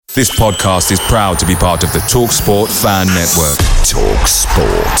This podcast is proud to be part of the TalkSport Fan Network.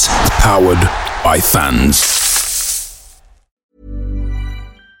 TalkSport. Powered by fans.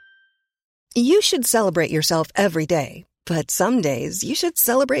 You should celebrate yourself every day, but some days you should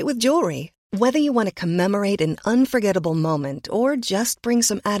celebrate with jewelry. Whether you want to commemorate an unforgettable moment or just bring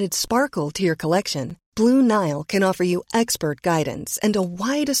some added sparkle to your collection, Blue Nile can offer you expert guidance and a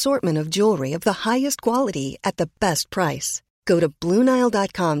wide assortment of jewelry of the highest quality at the best price. Go to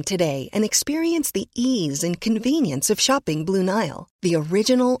BlueNile.com today and experience the ease and convenience of shopping Blue Nile, the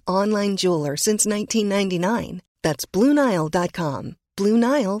original online jeweler since 1999. That's BlueNile.com.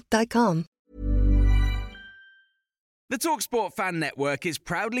 BlueNile.com. The TalkSport Fan Network is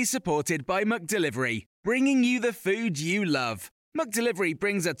proudly supported by McDelivery, bringing you the food you love. McDelivery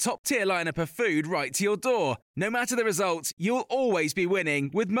brings a top-tier lineup of food right to your door. No matter the result, you'll always be winning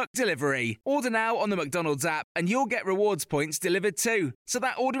with McDelivery. Order now on the McDonald's app and you'll get rewards points delivered too. So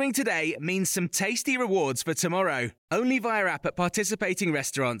that ordering today means some tasty rewards for tomorrow. Only via app at participating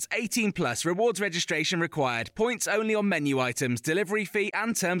restaurants. 18 plus. Rewards registration required. Points only on menu items. Delivery fee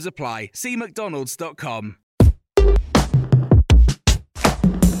and terms apply. See mcdonalds.com.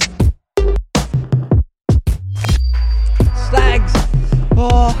 Stags!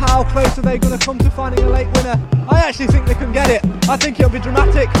 Oh, how close are they going to come to finding a late winner? I actually think they can get it. I think it'll be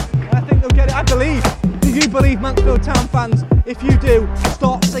dramatic. I think they'll get it. I believe. Do you believe, Mansfield Town fans? If you do,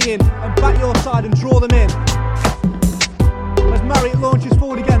 start singing and back your side and draw them in. As Marriott launches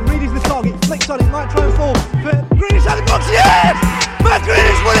forward again, Reed is the target, flicks on it, might try and fall. But Green is out the box, yes! Matt Green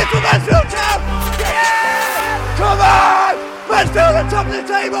is winning for Mansfield Town! Yeah! Come on! Mansfield at the top of the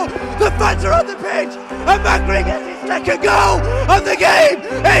table, the fans are on the pitch, and Matt Green gets his second goal of the game.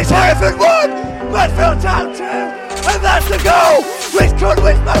 It's Hereford 1, Mansfield Town 2, and that's the goal which could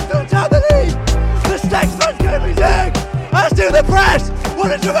win Mansfield Town the league. The Stags fans gave his egg, as do the press.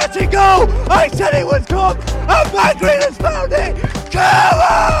 What a dramatic goal! I said it would come, and Matt Green has found it. Come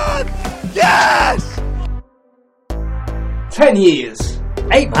on! Yes! 10 years.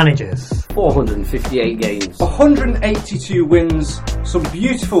 8 managers. 458 games. 182 wins. Some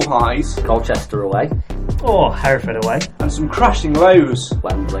beautiful highs. Colchester away. Or Hereford away. And some crashing lows.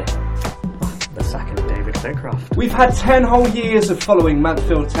 Wembley. The second David Flitcroft. We've had 10 whole years of following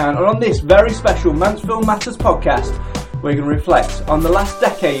Mansfield Town, and on this very special Mansfield Matters podcast, we're going to reflect on the last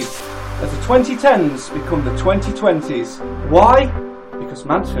decade as the 2010s become the 2020s. Why? Because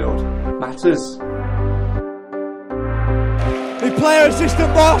Mansfield matters. The player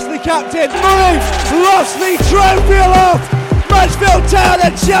assistant boss, the captain, Murray lost the trophy aloft. Mansfield Town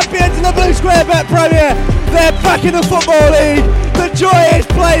are champions in the Blue Square Bet Premier. They're back in the Football League. The joy is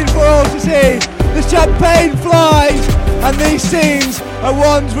plain for all to see. The champagne flies, and these scenes are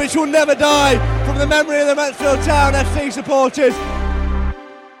ones which will never die from the memory of the Mansfield Town FC supporters.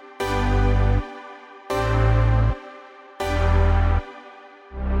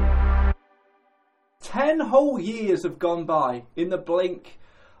 Ten whole years have gone by in the blink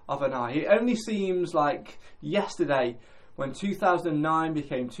of an eye. It only seems like yesterday when 2009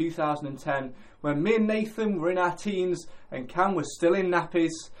 became 2010, when me and Nathan were in our teens and Cam was still in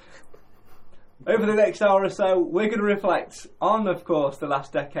nappies. Over the next hour or so, we're going to reflect on, of course, the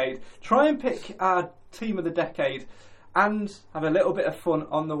last decade, try and pick our team of the decade, and have a little bit of fun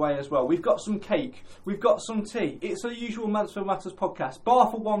on the way as well. We've got some cake, we've got some tea. It's a usual Mansfield Matters podcast,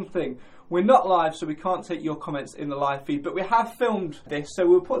 bar for one thing. We're not live, so we can't take your comments in the live feed, but we have filmed this, so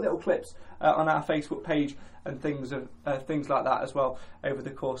we'll put little clips on our Facebook page and things like that as well over the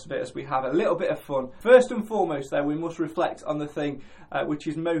course of it, as we have a little bit of fun. First and foremost, though, we must reflect on the thing which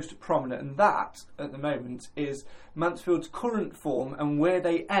is most prominent, and that, at the moment, is Mansfield's current form and where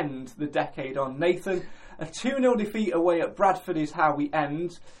they end the decade on. Nathan, a 2-0 defeat away at Bradford is how we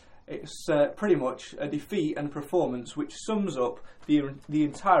end. It's pretty much a defeat and performance which sums up the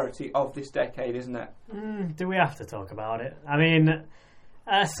entirety of this decade, isn't it? Do we have to talk about it? I mean,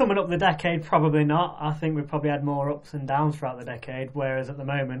 summing up the decade, probably not. I think we've probably had more ups and downs throughout the decade, whereas at the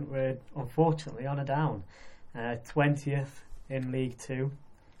moment we're unfortunately on a down. 20th in League Two,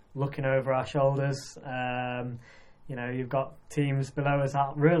 looking over our shoulders. You know, you've got teams below us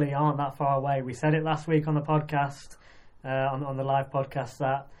that really aren't that far away. We said it last week on the podcast, on the live podcast,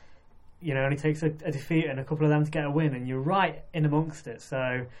 that you know, it only takes a defeat and a couple of them to get a win, and you're right in amongst it.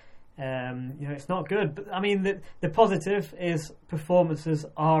 So, you know, it's not good. But I mean, the positive is performances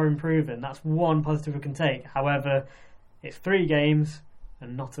are improving. That's one positive we can take. However, it's 3 games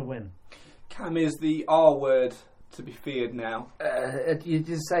and not a win. Cam, is the R word to be feared now? You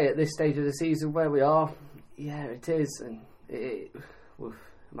just say at this stage of the season where we are, yeah, it is. And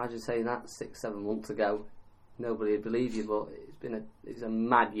imagine saying that 6-7 months ago. nobody would believe you, but it's a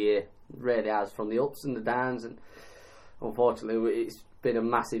mad year. It really has, from the ups and the downs, and unfortunately it's been a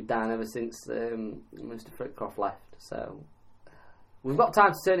massive down ever since Mr. Fritcroft left. So we've got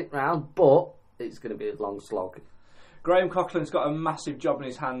time to turn it round, but it's going to be a long slog. Graham Coughlin's got a massive job in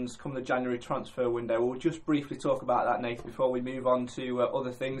his hands come the January transfer window. We'll just briefly talk about that, Nathan, before we move on to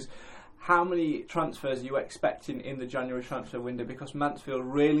other things. How many transfers are you expecting in the January transfer window? Because Mansfield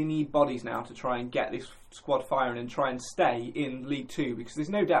really need bodies now to try and get this squad firing and try and stay in League 2, because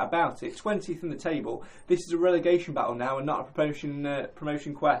there's no doubt about it. 20th in the table. This is a relegation battle now and not a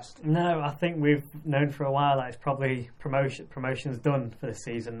promotion quest. No, I think we've known for a while that it's probably promotion's done for this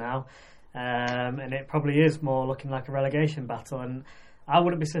season now. And it probably is more looking like a relegation battle. And I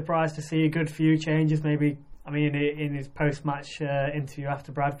wouldn't be surprised to see a good few changes, maybe. I mean, in his post-match interview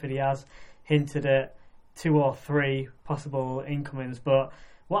after Bradford, he has hinted at 2 or 3 possible incomings. But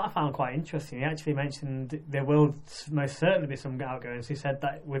what I found quite interesting, he actually mentioned there will most certainly be some outgoings. He said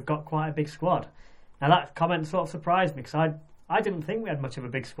that we've got quite a big squad. Now, that comment sort of surprised me, because I didn't think we had much of a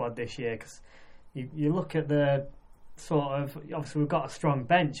big squad this year. Because you look at the sort of, obviously we've got a strong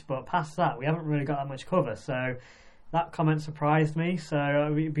bench, but past that we haven't really got that much cover. So that comment surprised me.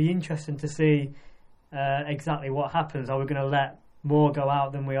 So it'd be interesting to see exactly what happens. Are we going to let more go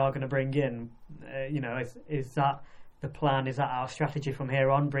out than we are going to bring in? Is that the plan? Is that our strategy from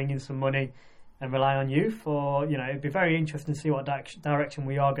here on? Bring in some money and rely on youth? Or, it'd be very interesting to see what direction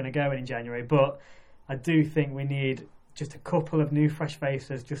we are going to go in January. But I do think we need just a couple of new fresh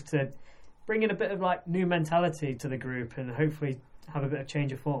faces just to bring in a bit of new mentality to the group and hopefully have a bit of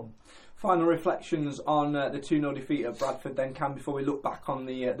change of form. Final reflections on the 2-0 defeat at Bradford then, Cam, before we look back on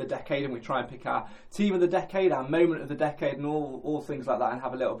the decade and we try and pick our team of the decade, our moment of the decade and all things like that and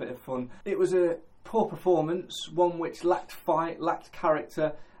have a little bit of fun. It was a poor performance, one which lacked fight, lacked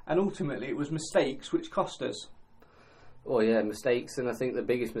character, and ultimately it was mistakes which cost us. Oh yeah, mistakes, and I think the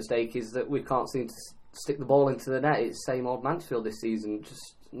biggest mistake is that we can't seem to stick the ball into the net. It's same old Mansfield this season,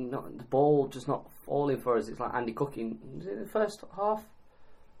 the ball just not falling for us. It's like Andy Cook in the first half.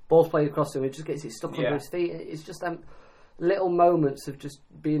 Ball's played across him, he just gets it stuck under his feet. It's just them little moments of just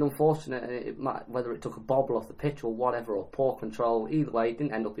being unfortunate. Whether it took a bobble off the pitch or whatever, or poor control, either way, it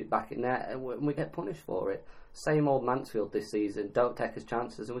didn't end up it back in net, and we get punished for it. Same old Mansfield this season. Don't take his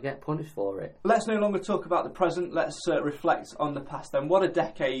chances, and we get punished for it. Let's no longer talk about the present. Let's reflect on the past. Then, what a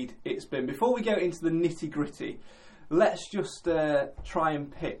decade it's been. Before we go into the nitty gritty, let's just try and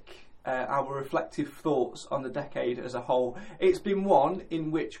pick our reflective thoughts on the decade as a whole. It's been one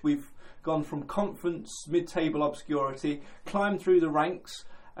in which we've gone from conference mid-table obscurity, climbed through the ranks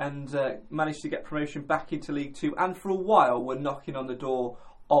and managed to get promotion back into League 2, and for a while we're knocking on the door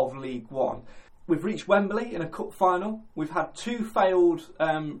of League 1. We've reached Wembley in a cup final. We've had 2 failed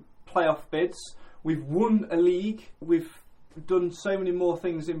playoff bids. We've won a league. We've done so many more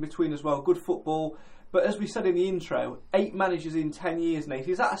things in between as well. Good football. But as we said in the intro, 8 managers in 10 years, Nate.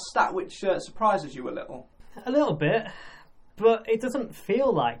 Is that a stat which surprises you a little? A little bit, but it doesn't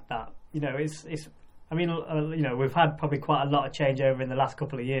feel like that. It's. I mean, we've had probably quite a lot of changeover in the last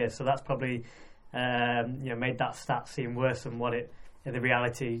couple of years, so that's probably made that stat seem worse than what the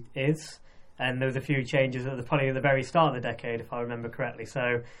reality is. And there was a few changes probably at the very start of the decade, if I remember correctly.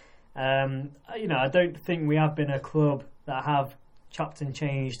 So, I don't think we have been a club that have chopped and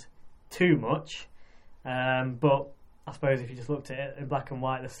changed too much. But I suppose if you just looked at it in black and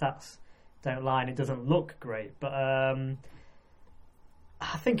white, the stats don't lie and it doesn't look great. But I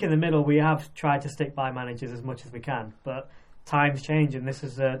think in the middle we have tried to stick by managers as much as we can. But times change, and this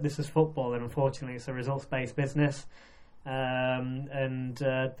is football, and unfortunately it's a results-based business. And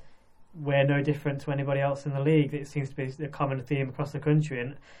we're no different to anybody else in the league. It seems to be a common theme across the country,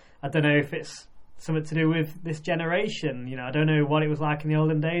 and I don't know if it's something to do with this generation. I don't know what it was like in the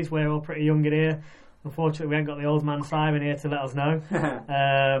olden days. We're all pretty young in here. Unfortunately, we ain't got the old man Simon here to let us know.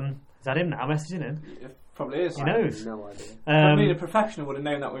 Is that him now messaging in? It probably is. He knows. No idea. A professional would have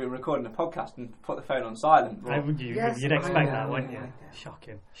known that we were recording a podcast and put the phone on silent. You'd expect that, wouldn't you?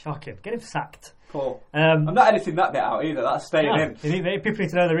 Shocking. Get him sacked. Paul. I'm not editing that bit out either. That's staying in. People need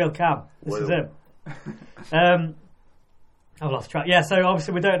to know the real Cam. This is him. I've lost track. Yeah, so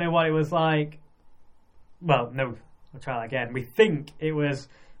obviously we don't know what it was like. Well, no, I'll try that again. We think it was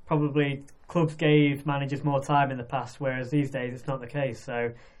probably clubs gave managers more time in the past, whereas these days it's not the case.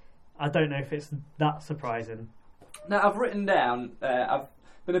 So I don't know if it's that surprising. Now, I've written down, I've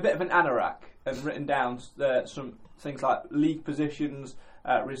been a bit of an anorak and written down some things like league positions,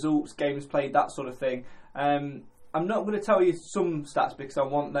 results, games played, that sort of thing. I'm not going to tell you some stats because I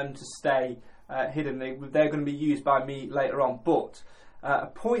want them to stay hidden. They're going to be used by me later on. But a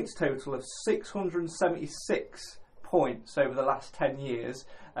points total of 676 points over the last 10 years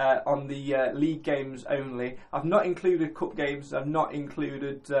on the league games only. I've not included cup games, I've not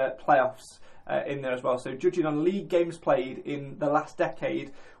included playoffs in there as well. So judging on league games played in the last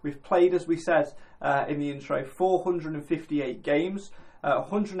decade, we've played, as we said in the intro, 458 games,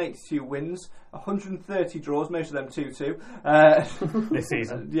 182 wins, 130 draws, most of them 2-2. This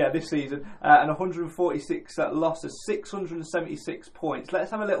season. Yeah, this season. And 146 losses, 676 points.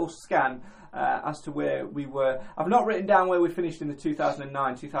 Let's have a little scan as to where we were. I've not written down where we finished in the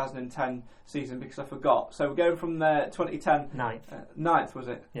 2009-2010 season because I forgot. So we're going from the 2010... Ninth, was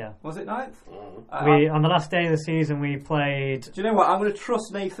it? Yeah. Was it ninth? On the last day of the season we played... Do you know what? I'm going to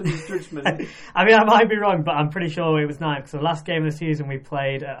trust Nathan's judgment. I mean, I might be wrong, but I'm pretty sure it was ninth. So the last game of the season we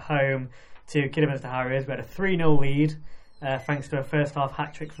played at home to Kidderminster Harriers. We had a 3-0 lead thanks to a first half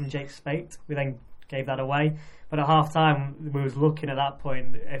hat-trick from Jake Spate. We then gave that away. But at half-time, we was looking at that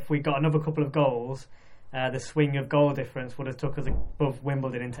point, if we got another couple of goals, the swing of goal difference would have took us above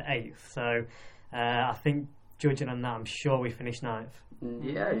Wimbledon into 8th. So I think, judging on that, I'm sure we finished 9th.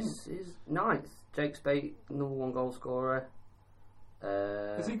 Yeah, he's 9th. Jake Spate, number 1 goal scorer.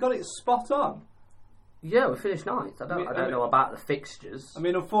 Has he got it spot on? Yeah, we finished 9th. I don't know about the fixtures. I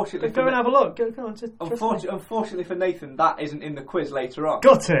mean, unfortunately... Go and have a look. Go on, unfortunately for Nathan, that isn't in the quiz later on.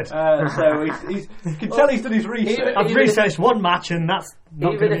 Gutted. So you can tell he's done his research. I've researched one match and that's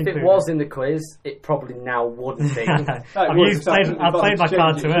not even if it was in the quiz, it probably now wouldn't be. I've played my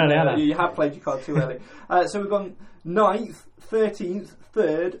card too early, haven't I? You have played your card too early. So we've gone 9th, 13th,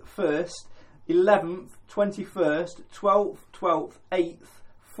 3rd, 1st, 11th, 21st, 12th, 12th, 8th,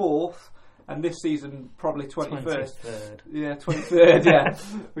 4th, and this season probably 21st. 23rd. Yeah, 23rd, yeah.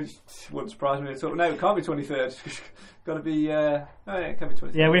 Which wouldn't surprise me at all. No, it can't be 23rd. Got to be... it can be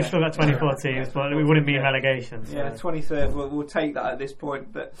 23rd. Yeah, we've still got 24 teams, but we wouldn't be in relegation. So. Yeah, 23rd. We'll take that at this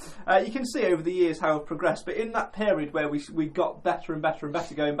point. But you can see over the years how we've progressed. But in that period where we got better and better and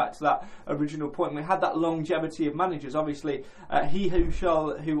better, going back to that original point, we had that longevity of managers. Obviously, he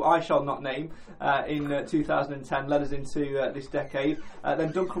who I shall not name in 2010 led us into this decade.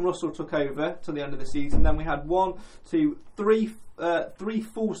 Then Duncan Russell took over till the end of the season. Then we had 3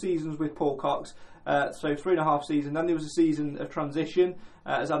 full seasons with Paul Cox. So 3.5 seasons. Then there was a season of transition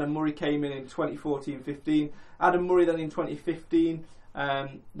as Adam Murray came in 2014-15. Adam Murray then in 2015.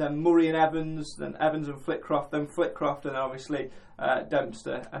 Then Murray and Evans. Then Evans and Flitcroft. Then Flitcroft and obviously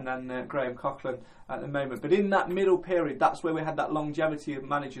Dempster. And then Graham Coughlin at the moment. But in that middle period, that's where we had that longevity of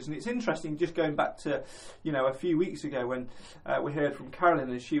managers. And it's interesting just going back to a few weeks ago when we heard from Carolyn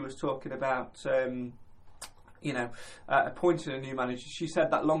as she was talking about appointing a new manager. She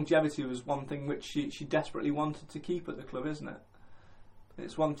said that longevity was one thing which she desperately wanted to keep at the club, isn't it?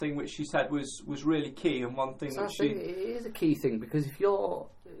 It's one thing which she said was really key, and one thing which it is a key thing, because if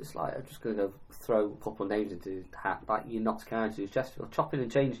it's like, I'm just going to throw a couple of names into the hat, like your Notts County, Chesterfield, chopping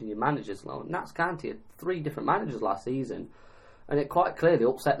and changing your managers. Notts County had 3 different managers last season, and it quite clearly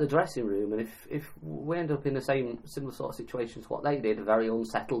upset the dressing room. And if we end up in the similar sort of situation to what they did, a very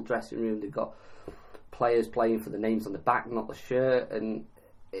unsettled dressing room, they've got players playing for the names on the back, not the shirt, and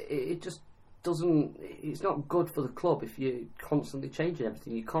it just doesn't. It's not good for the club if you're constantly changing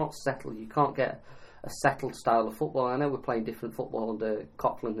everything. You can't settle. You can't get a settled style of football. I know we're playing different football under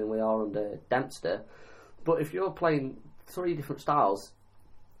Coughlin than we are under Dempster, but if you're playing 3 different styles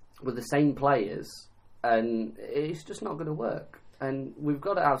with the same players, and it's just not going to work. And we've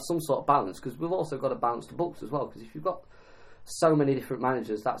got to have some sort of balance, because we've also got to balance the books as well. Because if you've got so many different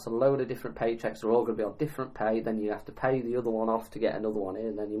managers, that's a load of different paychecks. They're all going to be on different pay. Then you have to pay the other one off to get another one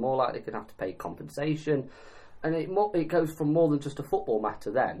in. Then you're more likely going to have to pay compensation. And it goes from more than just a football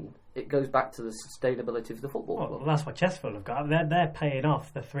matter then. It goes back to the sustainability of the football club. Well, that's what Chesterfield have got. They're paying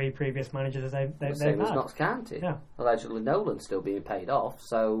off the 3 previous managers they've had. Same as Notts County. Yeah. Allegedly Nolan's still being paid off,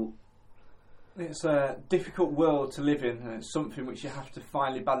 so... It's a difficult world to live in, and it's something which you have to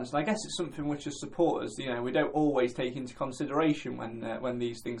finally balance. And I guess it's something which, as supporters, we don't always take into consideration when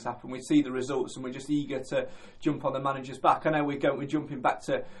these things happen. We see the results, and we're just eager to jump on the manager's back. I know we're jumping back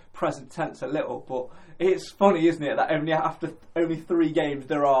to present tense a little, but it's funny, isn't it, that after only 3 games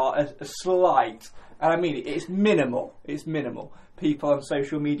there are a slight, and I mean it's minimal. It's minimal. People on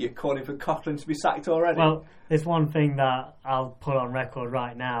social media calling for Coughlin to be sacked already. Well, there's one thing that I'll put on record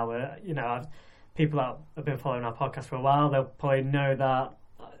right now. People that have been following our podcast for a while, they'll probably know that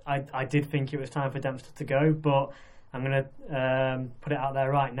I did think it was time for Dempster to go, but I'm going to put it out there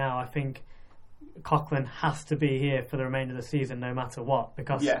right now. I think Coughlin has to be here for the remainder of the season, no matter what,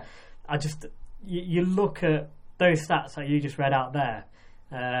 because you look at those stats that you just read out there.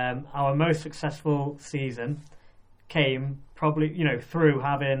 Our most successful season came probably, through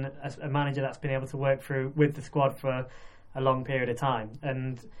having a manager that's been able to work through with the squad for a long period of time.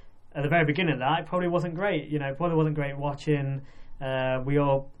 And at the very beginning of that, it probably wasn't great. It probably wasn't great watching. We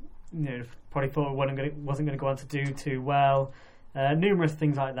all, probably thought it wasn't going to go on to do too well. Numerous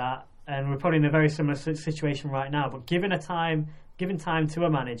things like that. And we're probably in a very similar situation right now. But giving time to a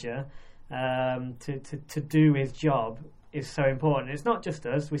manager to do his job is so important. It's not just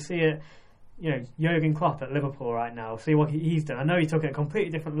us. We see it, Jurgen Klopp at Liverpool right now. See what he's done. I know he took it at a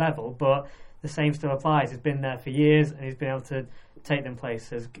completely different level, but the same still applies. He's been there for years, and he's been able to take them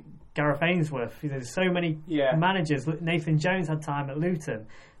places. Gareth Ainsworth. There's so many managers. Nathan Jones had time at Luton.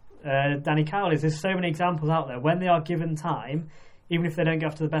 Danny Cowley. There's so many examples out there. When they are given time, even if they don't get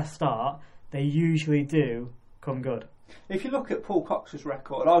off to the best start, they usually do come good. If you look at Paul Cox's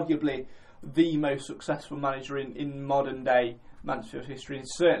record, arguably the most successful manager in modern day Mansfield history, and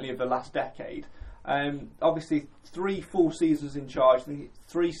certainly of the last decade. Obviously 3 full seasons in charge,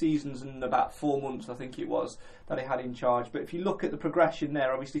 3 seasons and about 4 months I think it was that he had in charge. But if you look at the progression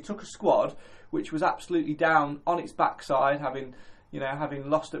there, obviously took a squad which was absolutely down on its backside, having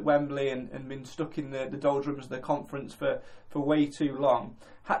lost at Wembley and been stuck in the doldrums of the conference for way too long,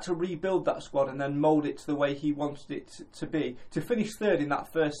 had to rebuild that squad and then mould it to the way he wanted it to be. To finish third in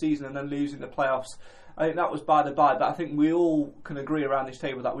that first season and then losing the playoffs, I think that was by the by. But I think we all can agree around this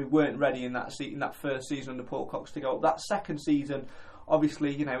table that we weren't ready in that first season under Paul Cox to go up. That second season,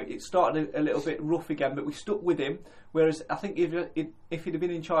 obviously, it started a little bit rough again, but we stuck with him. Whereas I think if he'd have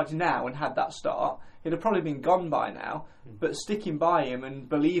been in charge now and had that start, he'd have probably been gone by now. But sticking by him and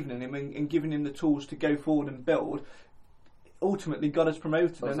believing in him and giving him the tools to go forward and build, ultimately got us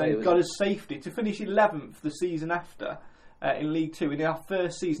promoted and then got us safety to finish 11th the season after in League Two in our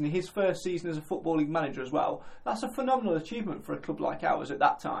first season, his first season as a Football League manager as well. That's a phenomenal achievement for a club like ours at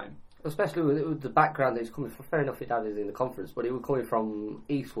that time. Especially with the background that he's coming from. Fair enough, he was in the conference, but he was coming from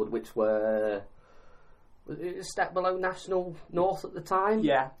Eastwood, which were a step below National North at the time.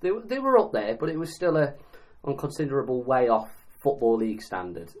 Yeah, they were up there, but it was still a considerable way off Football League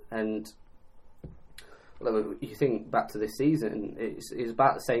standard. And you think back to this season, it's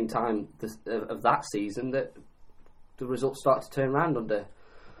about the same time of that season that the results started to turn around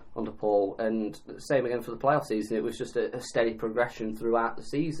under Paul, and same again for the playoff season. It was just a steady progression throughout the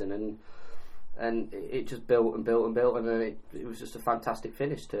season, and it just built and built and built, and then it was just a fantastic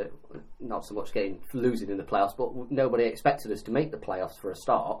finish to not so much losing in the playoffs, but nobody expected us to make the playoffs for a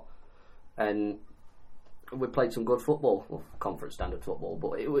start, and we played some good football, conference standard football,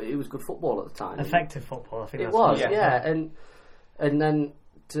 but it was good football at the time. Effective football, I think. It was, yeah, and then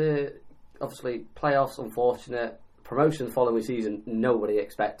to obviously playoffs, unfortunate. Promotion the following season, nobody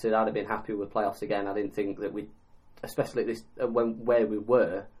expected. I'd have been happy with playoffs again. I didn't think that especially at this where we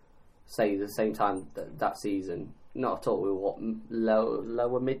were, say the same time that season. Not at all. We were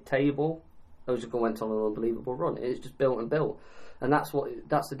lower mid-table. Ojico went on an unbelievable run. It's just built and built, and that's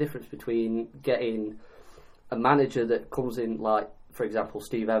the difference between getting a manager that comes in, like for example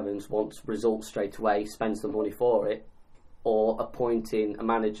Steve Evans, wants results straight away, spends the money for it, or appointing a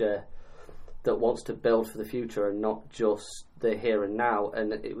manager that wants to build for the future and not just the here and now.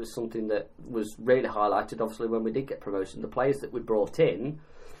 And it was something that was really highlighted, obviously, when we did get promotion. The players that we brought in,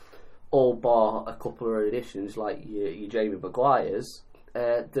 all bar a couple of additions like your Jamie Maguire's,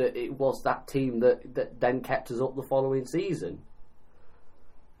 that it was that team that then kept us up the following season.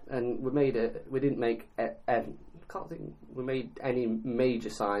 And we didn't make we made any major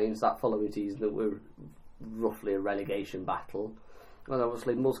signings that following season that were roughly a relegation battle. And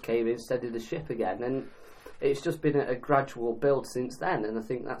obviously Muzz came in, steadied the ship again, and it's just been a gradual build since then. And I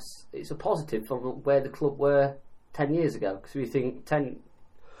think it's a positive from where the club were 10 years ago. Because we think 10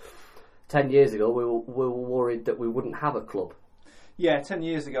 years ago we were worried that we wouldn't have a club. Yeah, 10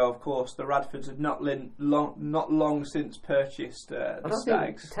 years ago, of course, the Radfords had not long since purchased the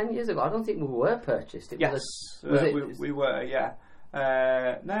Stags. 10 years ago, I don't think we were purchased. We were, yeah.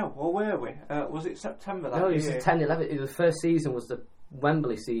 No, or were we? Was it September that year? No, it was 10-11. The first season was the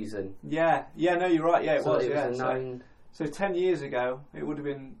Wembley season. Yeah, no, you're right. Yeah, it was. Yeah, so 10 years ago, it would have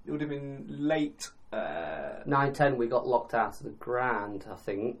been late. 9-10, we got locked out of the Grand, I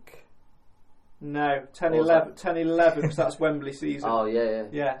think. No, 10-11, because that's Wembley season. Oh yeah.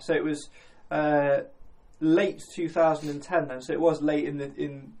 Yeah, so it was late 2010 then. So it was late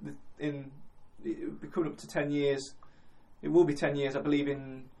in coming up to 10 years. It will be 10 years, I believe,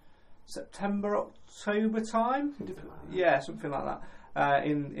 in September, October time. Yeah, something like that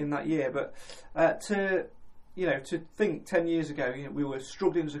in that year. But to think 10 years ago, we were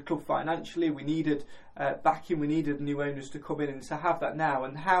struggling as a club financially. We needed backing. We needed new owners to come in, and to have that now,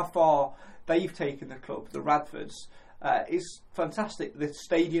 and how far they've taken the club, the Radfords, is fantastic. The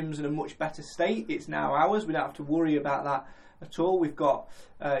stadium's in a much better state. It's now ours. We don't have to worry about that at all. We've got,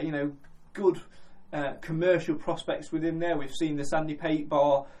 good commercial prospects within there. We've seen the Sandy Pate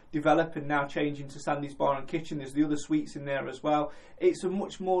Bar develop and now change into Sandy's Bar and Kitchen. There's the other suites in there as well. It's a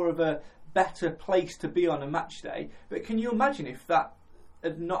much more of a better place to be on a match day. But can you imagine if that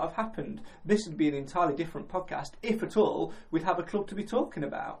had not have happened? This would be an entirely different podcast. If at all, we'd have a club to be talking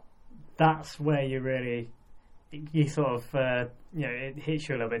about. That's where you sort of, it hits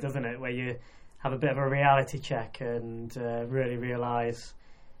you a little bit, doesn't it? Where you have a bit of a reality check and really realise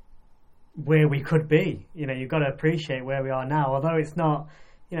where we could be. You've got to appreciate where we are now. Although it's not,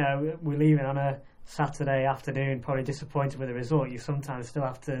 we're leaving on a Saturday afternoon, probably disappointed with the result. You sometimes still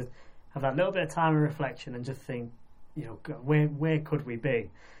have to have that little bit of time of reflection and just think, where could we be?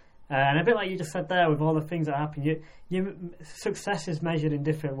 And a bit like you just said there, with all the things that happen, your success is measured in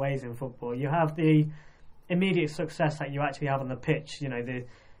different ways in football. You have the immediate success that you actually have on the pitch.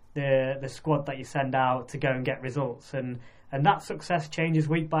 The squad that you send out to go and get results, and that success changes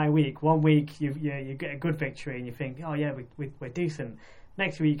week by week. One week you get a good victory and you think, oh yeah, we're decent.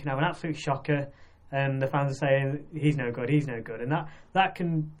 Next week you can have an absolute shocker, and the fans are saying he's no good, and that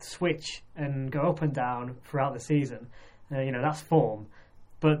can switch and go up and down throughout the season. That's form,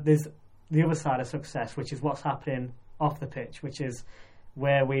 but there's the other side of success, which is what's happening off the pitch, which is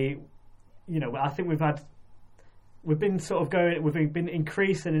where I think we've been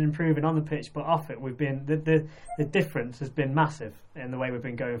increasing and improving on the pitch, but off it we've been the difference has been massive in the way we've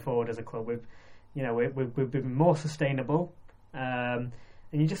been going forward as a club. We've been more sustainable.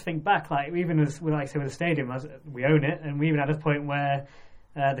 And you just think back, even as we with the stadium, as we own it, and we even had a point where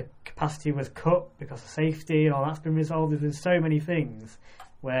the capacity was cut because of safety, and all that's been resolved. There's been so many things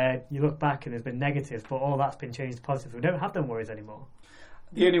where you look back and there's been negatives, but all that's been changed to positive. We don't have them worries anymore.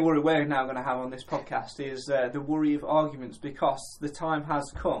 The only worry we're now going to have on this podcast is the worry of arguments, because the time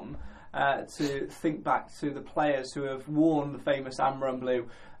has come to think back to the players who have worn the famous Amber and Blue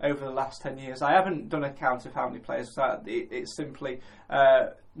over the last 10 years. I haven't done a count of how many players. It's simply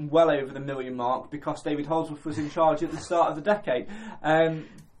well over the million mark, because David Holdsworth was in charge at the start of the decade.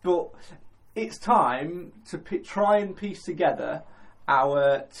 But it's time to try and piece together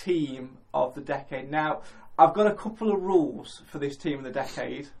our team of the decade. Now, I've got a couple of rules for this team of the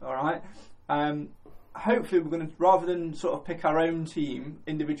decade, all right? Hopefully we're going to, rather than sort of pick our own team,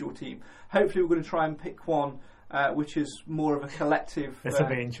 individual team, hopefully we're going to try and pick one which is more of a collective. This will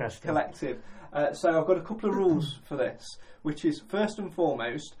be interesting. Collective. So I've got a couple of rules for this, which is, first and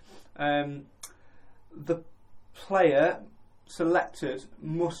foremost, the player selected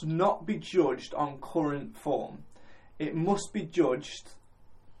must not be judged on current form. It must be judged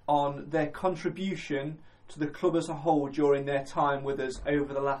on their contribution to the club as a whole during their time with us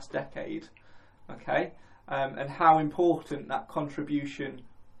over the last decade. Okay, and how important that contribution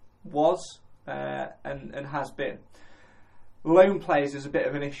was and has been. Loan players is a bit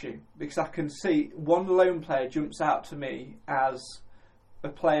of an issue, because I can see one loan player jumps out to me as a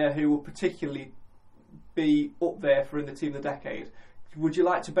player who will particularly be up there for in the team of the decade. Would you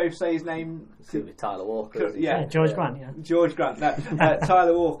like to both say his name? It's going to be Tyler Walker. Yeah, George Grant. Yeah, George Grant. No,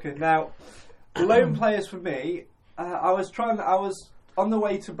 Tyler Walker. Now, loan players for me. I was on the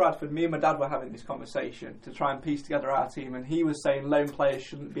way to Bradford. Me and my dad were having this conversation to try and piece together our team, and he was saying loan players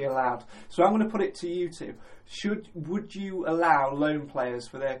shouldn't be allowed. So I'm going to put it to you two. Would you allow loan players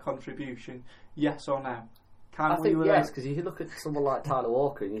for their contribution? Yes or no? I think yes, because if you look at someone like Tyler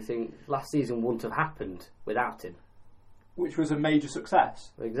Walker and you think last season wouldn't have happened without him. Which was a major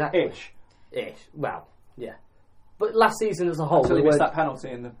success. Exactly. Ish. Well, yeah. But last season as a whole... Until he missed that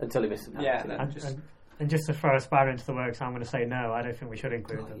penalty. Until he missed the penalty. Yeah. And just to throw a spanner into the works, I'm going to say no, I don't think we should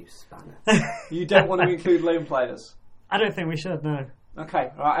include them. You spanner. You don't want to include loan players? I don't think we should, no.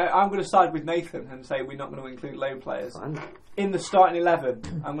 Okay, right, I'm going to side with Nathan and say we're not going to include loan players. Fine. In the starting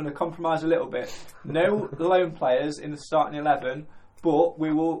 11, I'm going to compromise a little bit. No loan players in the starting 11, but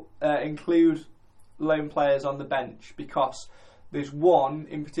we will include loan players on the bench, because there's one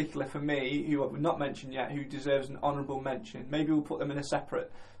in particular for me who I've not mentioned yet who deserves an honourable mention. Maybe we'll put them in a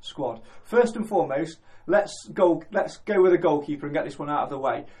separate squad. First and foremost, let's go with a goalkeeper and get this one out of the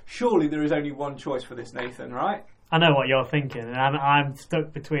way. Surely there is only one choice for this, Nathan, right? I know what you're thinking, and I'm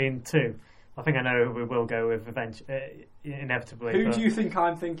stuck between two. I think I know who we will go with inevitably. Who do you think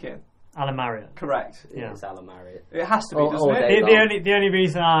I'm thinking? Alan Marriott. Correct. Yeah. It's Alan Marriott. It has to be, doesn't it? The only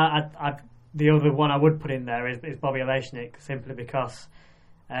reason the other one I would put in there is Bobby Olejnik, simply because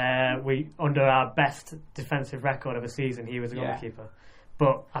we under our best defensive record of a season, he was a goalkeeper.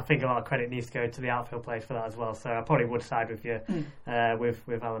 But I think a lot of credit needs to go to the outfield players for that as well. So I probably would side with you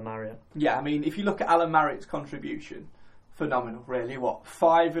with Alan Marriott. Yeah, I mean, if you look at Alan Marriott's contribution, phenomenal, really.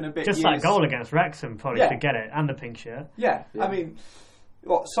 5 and a bit just years. That goal against Wrexham probably should get it, and the pink shirt. Yeah, I mean,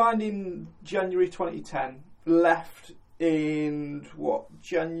 signed in January 2010, left in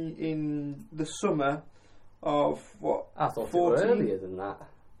in the summer of I thought 14? it was earlier than that.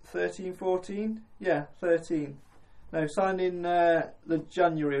 13, 14? Yeah, 13. No, signed in the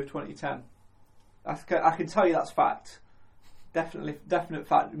January of 2010. I can tell you that's fact. Definite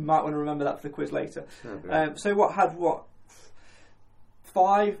fact. You might want to remember that for the quiz later. Okay. So had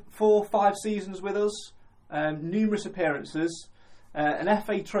 5 seasons with us, numerous appearances, an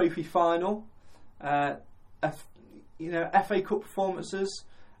FA Trophy final, FA Cup performances,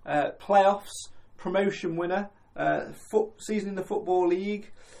 playoffs, promotion winner, season in the Football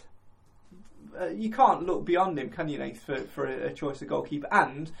League. You can't look beyond him, can you, Nath, for a choice of goalkeeper,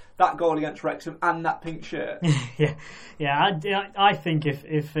 and that goal against Wrexham and that pink shirt. I think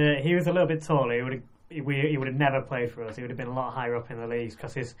if he was a little bit taller, he would have never played for us. He would have been a lot higher up in the leagues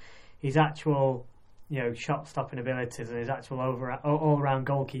because his actual shot stopping abilities and his actual all round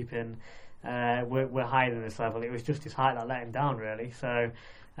goalkeeping were higher than this level. It was just his height that let him down, really. So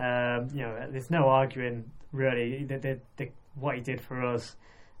there's no arguing really what he did for us.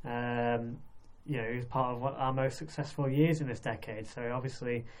 He was part of our most successful years in this decade, so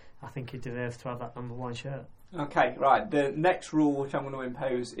obviously I think he deserves to have that number 1 shirt. Okay, right. The next rule which I'm going to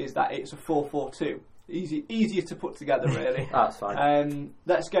impose is that it's a 4-4-2. Easier to put together, really. That's fine.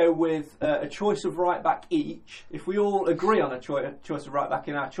 Let's go with a choice of right back each. If we all agree on a choice of right back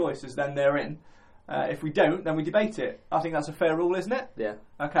in our choices, then they're in. If we don't, then we debate it. I think that's a fair rule, isn't it? Yeah.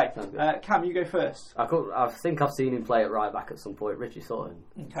 Okay. Cam, you go first. I think I've seen him play at right back at some point. Richie Sutton.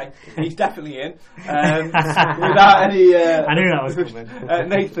 Okay, he's definitely in. Without any. I knew that was coming.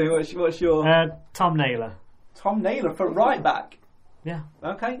 Nathan, what's your? Tom Naylor. Tom Naylor for right back. Yeah.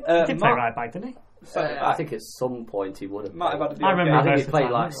 Okay. He did play right back, didn't he? I think at some point he would have. Might have had I remember. I think he played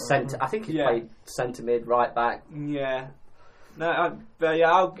like centre. I think he played centre mid, right back. Yeah. No,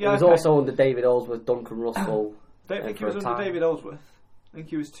 he was also under David Ellsworth, Duncan Russell. Don't think he was under David Ellsworth. I think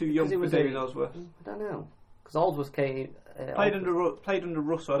he was too young for David Ellsworth. I don't know, because Ellsworth came played under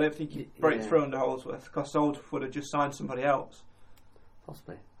Russell. I don't think he broke through under Ellsworth because Ellsworth would have just signed somebody else.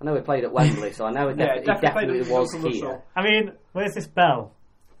 Possibly. I know he played at Wembley, so I know he definitely was here. Russell. I mean, where's this bell?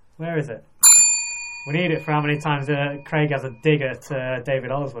 Where is it? We need it for how many times Craig has a digger to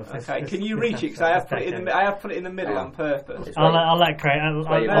David Ellsworth. Okay, can you reach it? Because I have put it in the middle on purpose. I'll let Craig.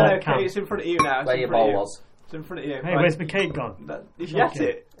 Okay, it's in front of you now. Where your ball was. It's in front of you. Hey, where's my cake gone? Did you get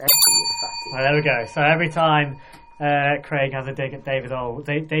it? Right, there we go. So every time Craig has a dig at David Ellsworth,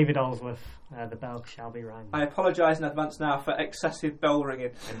 the bell shall be rang. I apologise in advance now for excessive bell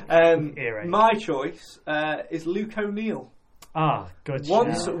ringing. My choice is Luke O'Neill. Good.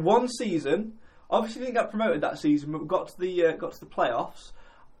 One season. Obviously didn't get promoted that season, but got to the playoffs.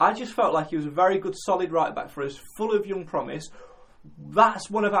 I just felt like he was a very good, solid right back for us, full of young promise. That's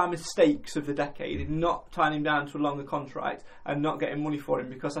one of our mistakes of the decade, in not tying him down to a longer contract and not getting money for him.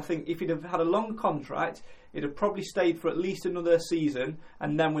 Because I think if he'd have had a longer contract, he'd have probably stayed for at least another season,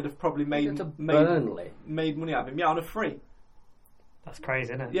 and then we'd have probably made money out of him. Yeah, on a free. That's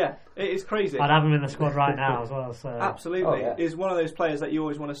crazy, isn't it? Yeah, it is crazy. I'd have him in the squad right now as well. So. Absolutely. Is one of those players that you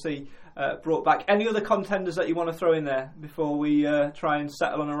always want to see brought back. Any other contenders that you want to throw in there before we try and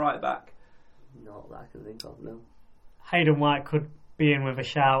settle on a right back? Not that I can think of, no. Hayden White could be in with a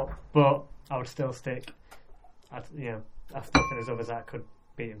shout, but I would still stick. I still think there's others that could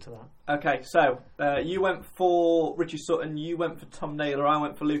beat him to that. Okay, so you went for Richie Sutton, you went for Tom Naylor, I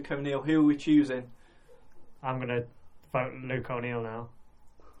went for Luke O'Neill. Who are we choosing? I'm going to vote Luke O'Neill now.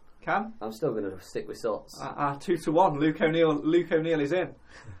 Cam? I'm still going to stick with Suts. 2-1. Luke O'Neill is in.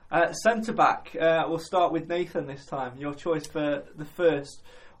 Centre back. We'll start with Nathan this time. Your choice for the first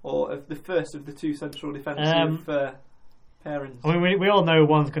of the two central defensive pairings. I mean, we all know who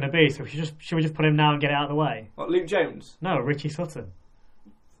one's going to be, so should we just put him now and get it out of the way? What, Luke Jones? No, Richie Sutton.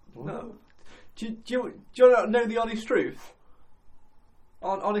 No. Do you not know the honest truth?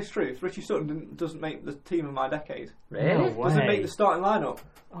 Honest truth, Richie Sutton doesn't make the team of my decade. Really? No way. Doesn't make the starting lineup.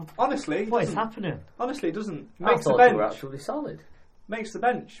 Honestly, what is happening? Honestly, it doesn't. I Makes the thought bench. you were actually solid. Makes the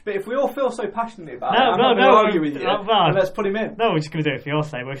bench. But if we all feel so passionately about it, I'm not going to argue with you. Then let's put him in. No, we're just going to do it for your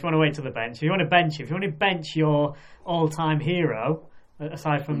sake. But if you want to wait till the bench, if you want to bench your all-time hero,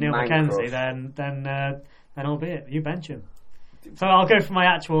 aside from Neil McKenzie, then albeit you bench him. So I'll go for my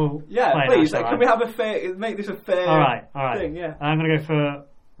actual. Yeah, player please. now, Can we have make this a fair? All right. thing? Yeah. I'm going to go for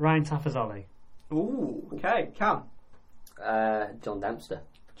Ryan Tafazolli. Ooh, okay. Cam? John Dempster.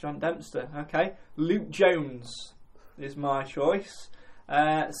 John Dempster, okay. Luke Jones is my choice.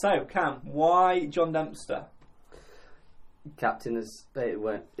 So, Cam, why John Dempster? Captained us,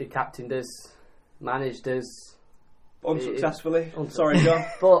 managed us. Unsuccessfully. Sorry, John.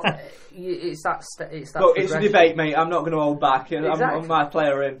 But it's that. Look, it's a debate, mate. I'm not going to hold back. Exactly. I'm my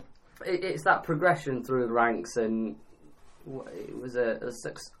player in. It's that progression through the ranks, and it was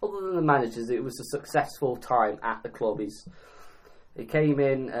other than the managers, it was a successful time at the club. He came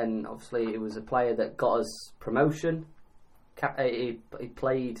in, and obviously it was a player that got us promotion. He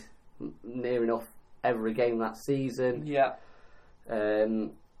played near enough every game that season. Yeah.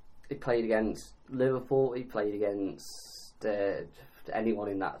 He played against Liverpool. He played against anyone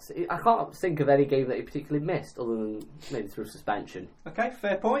in that. I can't think of any game that he particularly missed, other than maybe through suspension. Okay,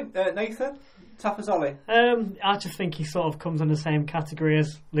 fair point. Nathan, Tafazolli. I just think he sort of comes in the same category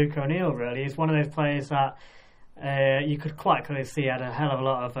as Luke O'Neill. Really, he's one of those players that you could quite clearly see had a hell of a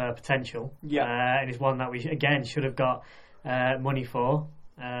lot of potential. Yeah. And he's one that we again should have got money for.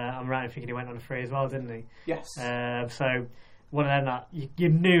 I'm right in thinking he went on a free as well, didn't he? Yes. So one of them that you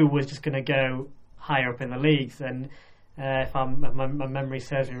knew was just going to go higher up in the leagues. And if my memory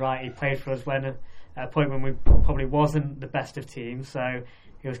serves me right, he played for us at a point when we probably wasn't the best of teams. So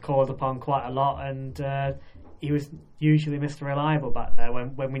he was called upon quite a lot, and he was usually Mr. Reliable back there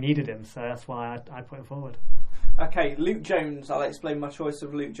when we needed him. So that's why I put him forward. Okay, Luke Jones. I'll explain my choice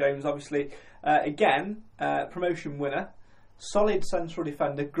of Luke Jones. Obviously, again, promotion winner, solid central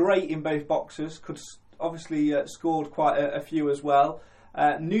defender, great in both boxes. Could obviously scored quite a few as well.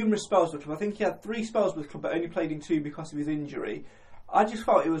 Numerous spells with the club. I think he had 3 spells with the club, but only played in 2 because of his injury. I just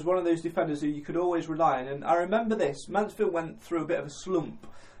felt it was one of those defenders who you could always rely on. And I remember this. Mansfield went through a bit of a slump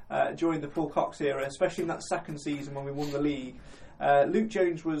during the Paul Cox era, especially in that second season when we won the league. Luke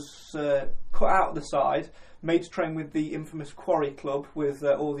Jones was cut out of the side, made to train with the infamous Quarry Club with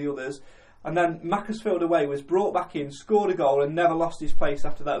all the others. And then Macclesfield away was brought back in, scored a goal and never lost his place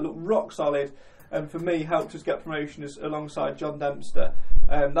after that. Looked rock solid, and for me helped us get promotion alongside John Dempster.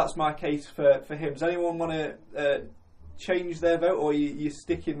 That's my case for him. Does anyone want to change their vote, or you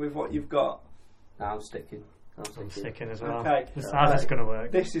sticking with what you've got? No, I'm sticking As well. Okay. How's this going to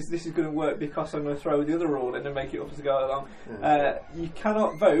work? This is going to work because I'm going to throw the other rule in and make it up as I go along. You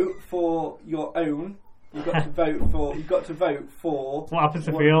cannot vote for your own. You've got to vote for. What happens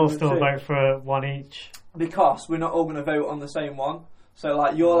if we all still vote for one each? Because we're not all going to vote on the same one. So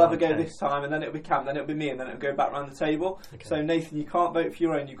like you'll have a go this time, and then it'll be Cam, then it'll be me, and then it'll go back around the table. Okay. So Nathan, you can't vote for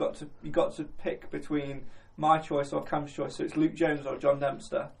your own. You've got to pick between my choice or Cam's choice. So it's Luke Jones or John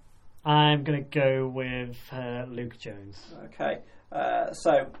Dempster. I'm going to go with Luke Jones. Okay.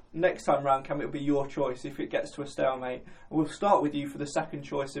 So next time round, Cam, it'll be your choice if it gets to a stalemate. We'll start with you for the second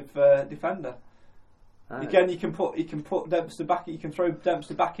choice of defender. Again, you can put Dempster back. You can throw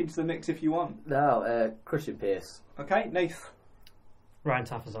Dempster back into the mix if you want. No, Christian Pearce. Okay, Nath. Ryan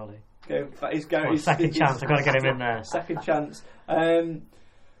Tafazolli. Go. That is going. Second chance. I've got to get him in there. Second chance.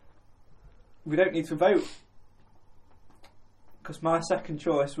 We don't need to vote because my second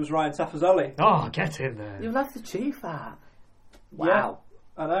choice was Ryan Tafazolli. Oh, get in there. You left the chief out. Wow.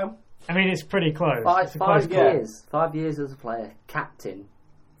 Yeah, I know. I mean, it's pretty close. 5 years. 5 years as a player, captain.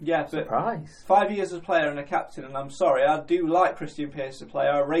 Yeah, but surprise. 5 years as a player and a captain, and I'm sorry, I do like Christian Pearce as a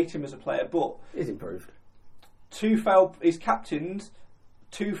player. I rate him as a player, but he's improved. He's captained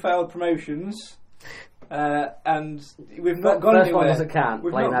 2 failed promotions, and we've not gone anywhere.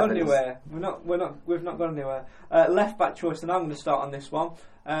 We've not gone anywhere. We've not gone anywhere. Left back choice, and I'm going to start on this one.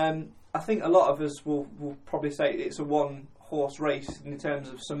 I think a lot of us will probably say it's a one horse race in terms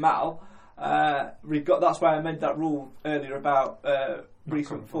of Samal. That's why I made that rule earlier about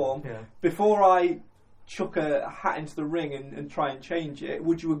recent form. Yeah. Before I chuck a hat into the ring and try and change it,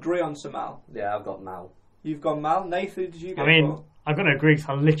 would you agree on Samal? Yeah, I've got Mal. You've gone Mal. Nathan, did you go for? I'm going to agree because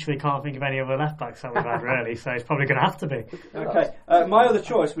I literally can't think of any other left backs that we've had really, so it's probably going to have to be. Okay. My other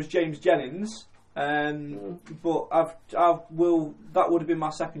choice was James Jennings, but that would have been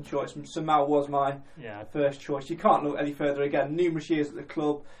my second choice. Samal was my first choice. You can't look any further. Again, numerous years at the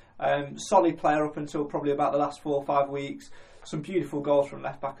club, solid player up until probably about the last 4 or 5 weeks. Some beautiful goals from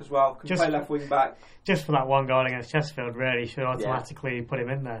left back as well. Can play left wing back. Just for that one goal against Chesterfield, really should automatically put him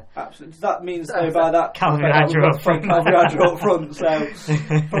in there. Absolutely. That means though by that Calvin Adger up front. So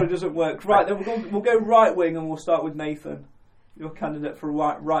probably doesn't work. Right, then we'll go right wing and we'll start with Nathan, your candidate for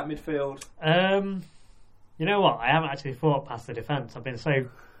right midfield. You know what? I haven't actually thought past the defence. I've been so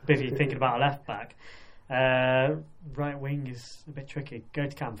busy thinking about a left back. Right wing is a bit tricky. Go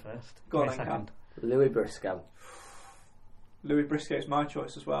to Cam first. Go on, Cam. Louis Briscoe. Louis Briscoe's my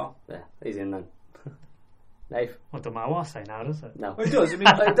choice as well. Yeah, he's in then. Dave? Well, it doesn't matter what I say now, does it? No. Well, it does. I mean,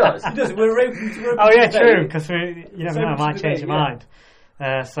 It does. It does. We're open Oh yeah, to true. debate. Because you never So know, I much might debate, change your yeah.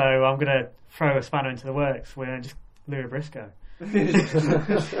 mind. So I'm going to throw a spanner into the works. We're just Louis Briscoe.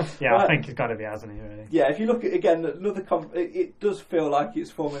 Yeah, I think he's got to be, hasn't he? Really? Yeah, if you look at again another, it does feel like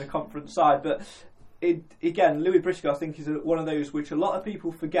it's forming a conference side, but again, Louis Briscoe I think is one of those which a lot of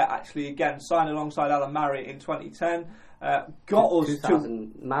people forget. Actually, again, signed alongside Alan Marriott in 2010, got us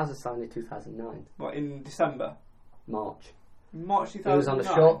to Mazza signed in 2009, what, in December, March. 2009. He was on a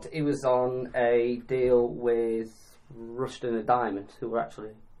short. He was on a deal with Rushden and Diamond, who were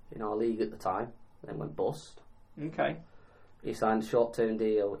actually in our league at the time. Then went bust. Okay. He signed a short-term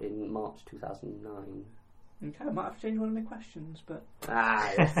deal in March 2009. Okay, I might have to change one of my questions, but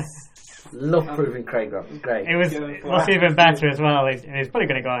Yes. Love proving Craig wrong. Great. It was what's even better as well. He's probably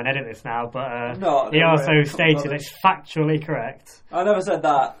going to go and edit this now, but he also stated it's factually correct. I never said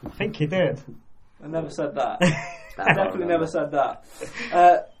that. I think he did. I never said that. I definitely never said that.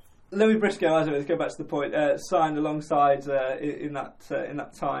 Louis Briscoe, as let's go back to the point, signed alongside in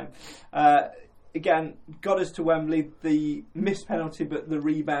that time. Again, got us to Wembley. The missed penalty, but the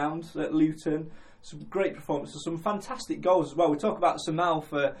rebound at Luton. Some great performances, some fantastic goals as well. We talk about Samal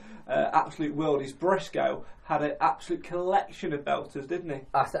for absolute worldies. Briscoe had an absolute collection of belters, didn't he?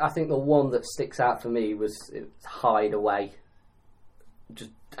 I think the one that sticks out for me was Hide Away.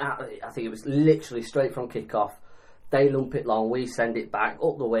 I think it was literally straight from kick-off. They lump it long, we send it back,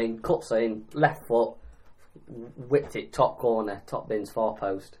 up the wing, cuts in, left foot, whipped it, top corner, top bins, far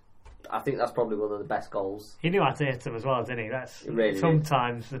post. I think that's probably one of the best goals. He knew how to hit them as well, didn't he? That's really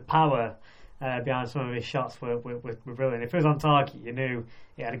sometimes the power behind some of his shots were brilliant. If it was on target, you knew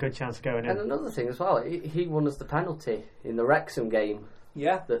he had a good chance of going in. And another thing as well, he won us the penalty in the Wrexham game.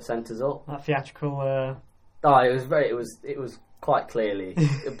 Yeah, that sent us up. That theatrical. It was quite clearly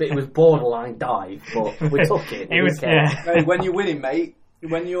it was borderline dive, but we took it. It was, yeah. Hey, when you're winning, mate.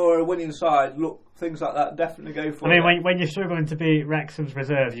 When you're a winning side, look, things like that definitely go for it. I mean, when you're struggling to beat Wrexham's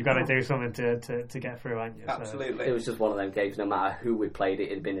reserves, you've got to do something to get through, haven't you? Absolutely. So. It was just one of them games, no matter who we played, it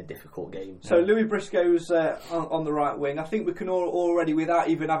had been a difficult game. So Louis Briscoe's on the right wing. I think we can already, without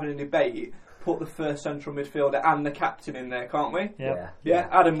even having a debate, put the first central midfielder and the captain in there, can't we? Yeah.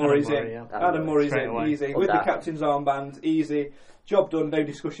 Adam Murray's in. Yeah. Adam Murray's in, away. easy. With the captain's armband, easy. Job done, no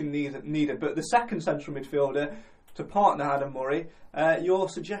discussion needed. But the second central midfielder to partner Adam Murray, your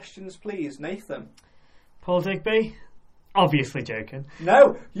suggestions, please, Nathan. Paul Digby? Obviously joking.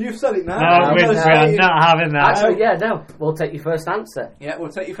 No, you've said it now. No, we're not having that. Actually, we'll take your first answer. Yeah, we'll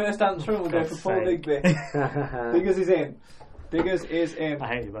take your first answer and we'll go for Paul Digby. Diggers is in. Diggers is in. I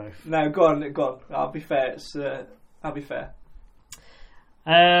hate you both. No, go on. I'll be fair. I'll be fair.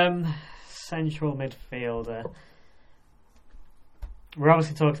 Central midfielder. We're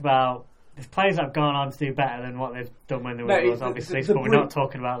obviously talking about there's players that have gone on to do better than what they've done when they were with us, obviously, but we're not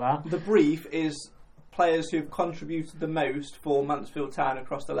talking about that. The brief is players who've contributed the most for Mansfield Town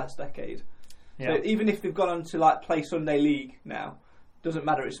across the last decade. Yeah. So even if they've gone on to play Sunday League now, doesn't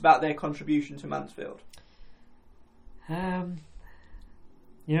matter. It's about their contribution to Mansfield. You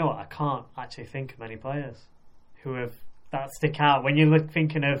know what? I can't actually think of many players who have that stick out when you're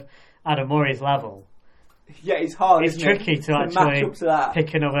thinking of Adam Murray's level. Yeah, it's hard. It's tricky to actually match up to that.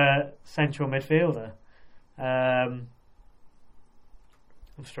 Pick another central midfielder. I'm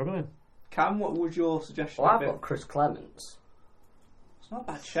struggling. Cam, what would your suggestion Well, be? I've got Chris Clements. It's not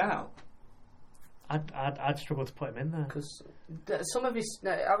a bad shout. I'd struggle to put him in there because some of his.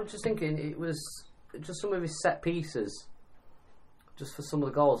 I was just thinking it was just some of his set pieces. Just for some of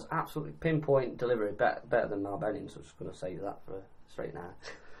the goals, absolutely pinpoint delivery, better than Mal Bennings. I'm just going to say that for straight now.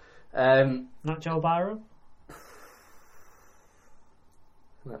 Not Joel Byram.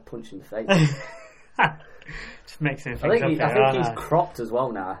 That punch in the face. Just mixing things I think up. He's cropped as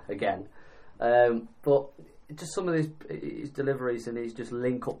well now again. But just some of his deliveries and his just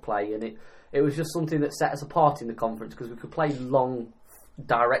link up play, and it was just something that set us apart in the conference because we could play long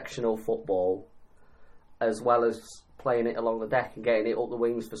directional football as well as playing it along the deck and getting it up the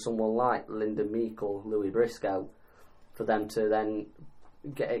wings for someone like Lyndon Meek or Louis Briscoe for them to then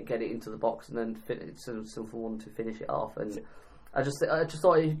get it into the box and then someone to finish it off. And I just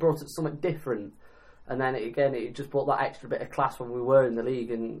thought he brought it something different. And then it just brought that extra bit of class when we were in the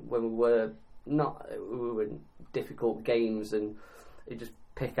league and when we were in difficult games, and it just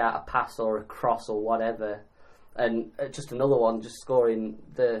pick out a pass or a cross or whatever. And just another one, just scoring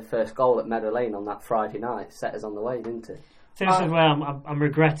the first goal at Meadow Lane on that Friday night set us on the way, didn't it? So this is where I'm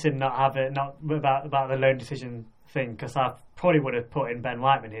regretting not about the loan decision thing, because I probably would have put in Ben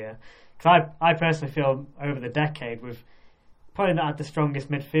Whiteman here. Because I personally feel over the decade we've probably not had the strongest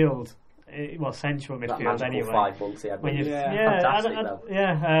midfield. Central midfield that anyway. 5 months he had. Fantastic, though.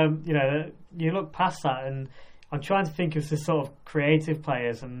 you know, you look past that, and I'm trying to think of the sort of creative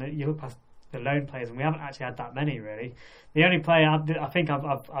players, and you look past the lone players, and we haven't actually had that many really. The only player I think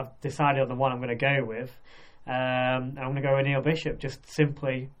I've decided on the one I'm going to go with, and I'm going to go with Neil Bishop, just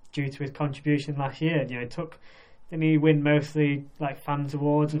simply due to his contribution last year. You know, didn't he win mostly like fans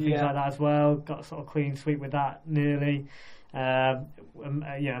awards and things like that as well? Got sort of clean sweep with that nearly. You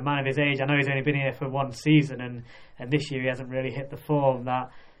know, a man of his age. I know he's only been here for one season, and this year he hasn't really hit the form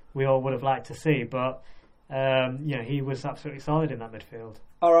that we all would have liked to see. But you know, he was absolutely solid in that midfield.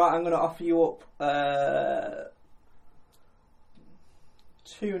 All right, I'm going to offer you up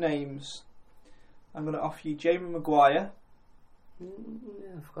 2 names. I'm going to offer you Jamie Maguire. Yeah,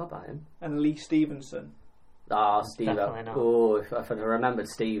 I forgot about him. And Lee Stevenson. Ah, Steve-O. Oh, if I'd remembered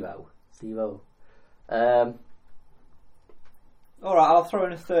Steve-O. All right, I'll throw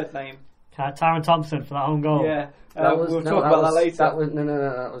in a third name. Tyron Thompson for that home goal. Yeah, we'll talk about that later. That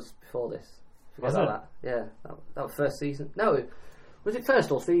was before this. Forget about that. Yeah, that was first season. No, was it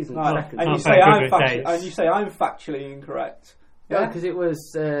first or season? Right. Second. And you say I'm factually incorrect. Yeah, because it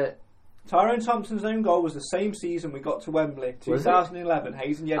was. Tyrone Thompson's own goal was the same season we got to Wembley, 2011.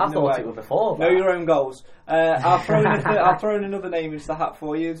 Hayes and Yedden I thought it was before. Know your own goals. I'll throw in another name into the hat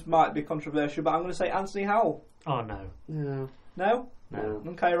for you. This might be controversial, but I'm going to say Anthony Howell. Oh no. No. No.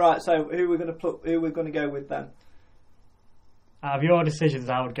 Okay, right. So who we're going to go with then? Out of your decisions,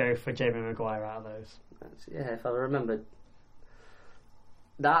 I would go for Jamie Maguire out of those. Yeah, if I remembered.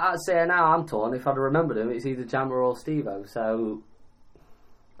 I'd say now I'm torn. If I'd remembered him, it's either Jammer or Steve-O. So.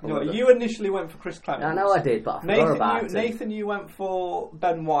 You initially went for Chris Clements. I know I did, but I forgot about it. Nathan, you went for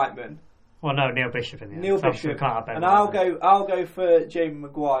Ben Whiteman. Well, no, Neil Bishop in the end. Neil Bishop. And I'll go for Jamie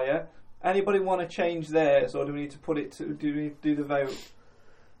Maguire. Anybody want to change theirs, or do we need to put it to? Do we need to do the vote?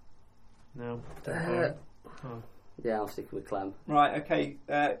 No. Yeah, I'll stick with Clem. Right. Okay.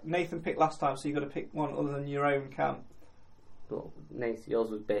 Nathan picked last time, so you've got to pick one other than your own, Cam. Well, Nathan, yours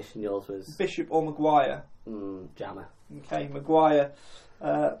was Bish, and yours was Bishop or Maguire. Jammer. Okay, Maguire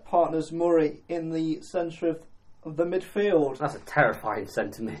partners Murray in the centre of the midfield. That's a terrifying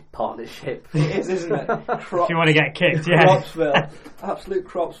centre-mid partnership. It is, isn't it? If you want to get kicked, yeah. Cropsville. Absolute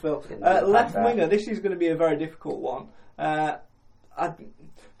Cropsville. Left winger, this is going to be a very difficult one.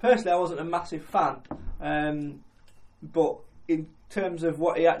 Personally, I wasn't a massive fan. But in terms of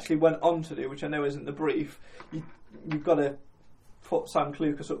what he actually went on to do, which I know isn't the brief, you've got to put Sam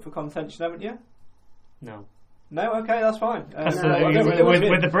Clucas up for contention, haven't you? No. No, okay, that's fine.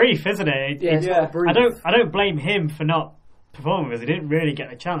 With the brief, isn't it? Yeah. I don't blame him for not performing because he didn't really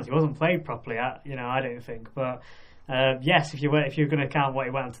get a chance. He wasn't played properly. I don't think. But yes, if you're going to count what he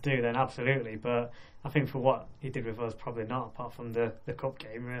went on to do, then absolutely. But I think for what he did with us, probably not. Apart from the cup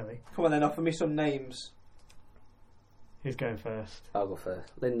game, really. Come on then, offer me some names. Who's going first? I'll go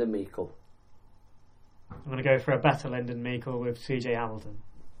first. Lyndon Meikle. I'm going to go for a better Lyndon Meikle with CJ Hamilton.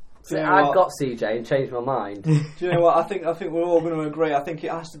 I've got CJ and changed my mind. Do you know what? I think we're all going to agree. I think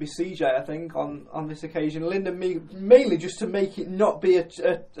it has to be CJ. I think on this occasion, Lyndon mainly just to make it not be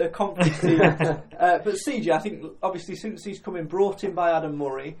a conference team. But CJ, I think obviously since he's come in, brought in by Adam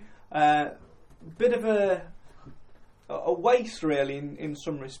Murray, bit of a waste really in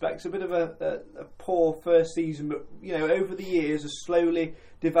some respects. A bit of a poor first season, but over the years has slowly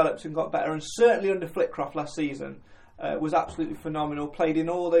developed and got better. And certainly under Flitcroft last season. Was absolutely phenomenal. Played in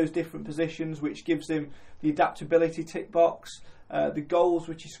all those different positions, which gives him the adaptability tick box, the goals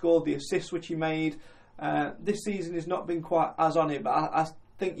which he scored, the assists which he made. This season has not been quite as on it, but I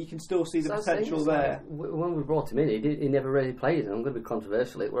think you can still see the potential there. When we brought him in, he never really played. And I'm going to be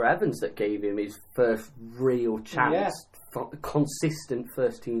controversial. It were Evans that gave him his first real chance. For consistent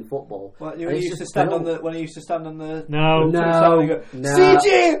first team football. Well, when he used to stand on the no.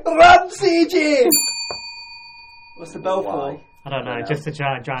 CJ, run CJ. What's the bell for? I don't know, just to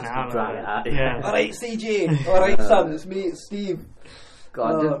drown it out. Yeah. Alright, CJ. Alright, son, it's me, it's Steve.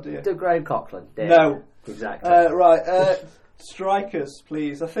 God, do Graham Coughlin. No. Exactly. Right, strikers,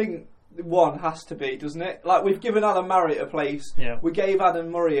 please. I think one has to be, doesn't it? Like, we've given Adam Marriott a place. Yeah. We gave Adam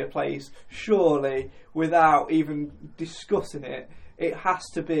Murray a place. Surely, without even discussing it, it has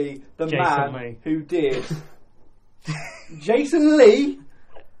to be the man who did. Jason Lee?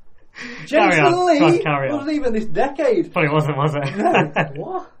 Jason Lee wasn't even this decade. Probably wasn't, was it? No.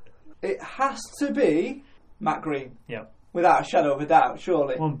 What? It has to be Matt Green. Yep. Without a shadow of a doubt,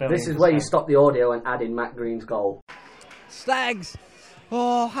 surely. This is where you stop the audio and add in Matt Green's goal. Stags.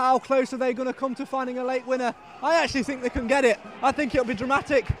 Oh, how close are they going to come to finding a late winner? I actually think they can get it. I think it'll be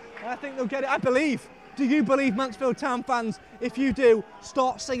dramatic. I think they'll get it. I believe. Do you believe Mansfield Town fans? If you do,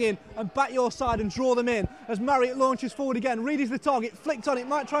 start singing and back your side and draw them in. As Marriott launches forward again, Reid is the target, flicked on it,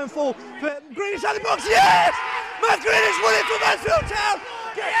 might try and fall. But Green inside the box, yes! Matt Green has won it for Mansfield Town!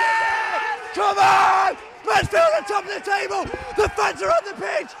 Yes! Come on! Mansfield on top of the table, the fans are on the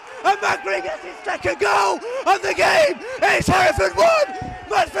pitch, and Matt Green gets his second goal of the game. It's Hereford 1,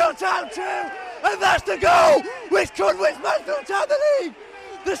 Mansfield Town 2, and that's the goal which could win Mansfield Town the league.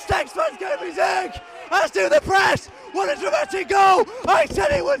 The Stags fans go berserk, as do the press. What a dramatic goal! I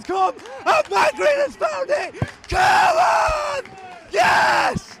said it would come, and Matt Green has found it. Come on!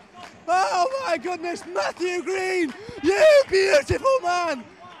 Yes! Oh my goodness, Matthew Green, you beautiful man!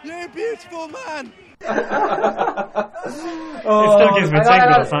 You beautiful man! It still gives me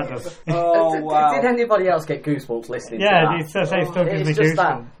tingles, that does. Oh wow! Did anybody else get goosebumps listening to Yeah, that? it still gives me It's just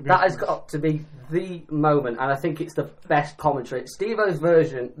goosebumps. that has got to be the moment, and I think it's the best commentary. Steve-O's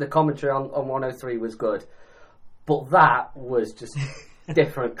version, the commentary on 103 was good, but that was just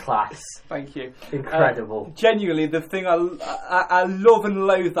different class. Thank you. Incredible. Genuinely, the thing I love and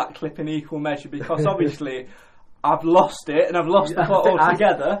loathe that clip in equal measure, because obviously I've lost it and I've lost the plot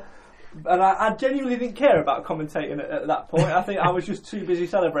altogether. And I genuinely didn't care about commentating at that point. I think I was just too busy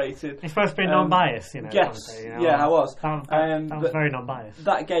celebrating. You're supposed to be non-biased, you know. Yes, you know, yeah, I was. That was very non-biased.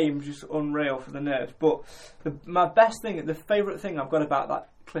 That game was just unreal for the nerds. But my best thing, the favourite thing I've got about that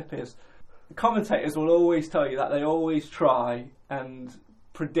clip is commentators will always tell you that they always try and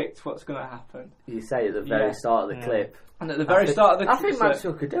predict what's going to happen. You say at the very start of the clip. And at the very start of the clip, I think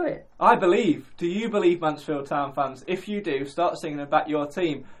Mansfield could do it. I believe. Do you believe, Mansfield Town fans? If you do, start singing about your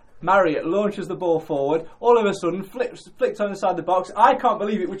team. Marriott launches the ball forward, all of a sudden flicked on the side of the box. I can't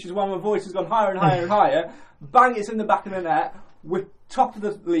believe it, which is why my voice has gone higher and higher and higher. Bang, it's in the back of the net. We're top of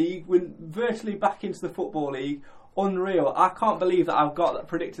the league. We're virtually back into the Football League. Unreal. I can't believe that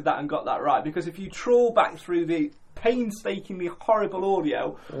predicted that and got that right, because if you trawl back through the painstakingly horrible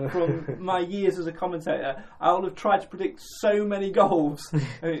audio from my years as a commentator, I would have tried to predict so many goals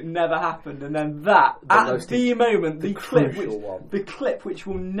and it never happened. And then the clip which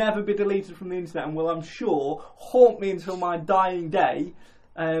will never be deleted from the internet and will, I'm sure, haunt me until my dying day,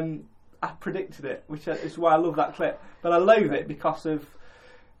 I predicted it, which is why I love that clip. But I loathe it because of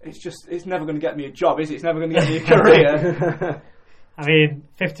it's never going to get me a job, is it? It's never going to get me a career. I mean,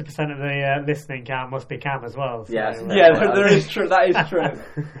 50% of the listening count must be Cam as well. So there is true. That is true.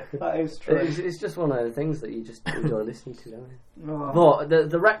 That is true. It's just one of the things that you just enjoy listening to, don't you? Oh. But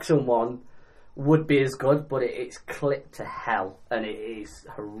the Wrexham one would be as good, but it's clipped to hell, and it is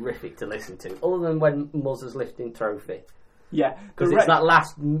horrific to listen to. Other than when Muzzer's lifting trophy. Yeah, because it's that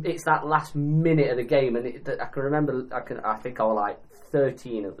last minute of the game, and I can remember. I think I was like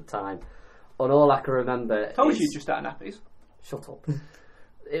 13 at the time, and all I can remember. Told you just out of nappies. Shut up.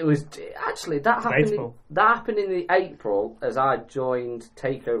 It was actually that happened in the April as I joined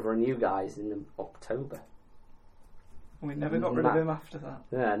Takeover and you guys in the October. We never got rid of him after that.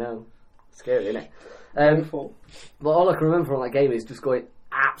 Yeah, I know. Scary, isn't it? But all I can remember from that game is just going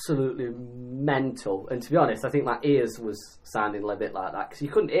absolutely mental. And to be honest, I think my ears was sounding a little bit like that because you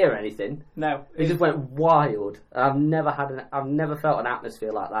couldn't hear anything. No, it just went wild. I've never felt an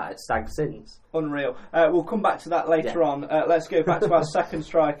atmosphere like that at Stag since. Unreal. We'll come back to that later on. Let's go back to our second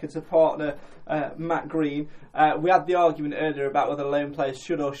striker to partner Matt Green. We had the argument earlier about whether lone players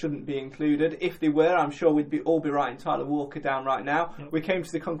should or shouldn't be included. If they were, I'm sure we'd all be writing Tyler Walker down right now. Yep. We came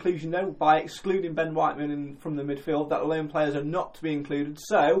to the conclusion, though, by excluding Ben Whiteman from the midfield, that lone players are not to be included.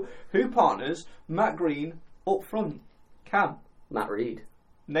 So, who partners Matt Green up front? Cam? Matt Reid.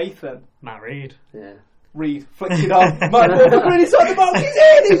 Nathan? Matt Reid. Yeah. Reid flicks it on. Matt Green is on the box. He's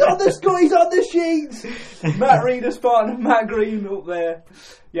in. He's on the score. He's on the sheets. Matt Reid is partner Matt Green up there.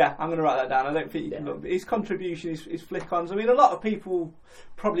 Yeah, I'm going to write that down. I don't think you can look. His contribution is flick-ons. I mean, a lot of people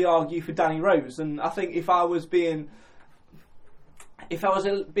probably argue for Danny Rose, and I think if I was being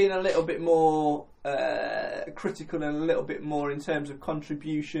a little bit more critical and a little bit more in terms of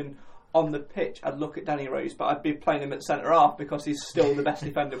contribution on the pitch, I'd look at Danny Rose, but I'd be playing him at centre half because he's still the best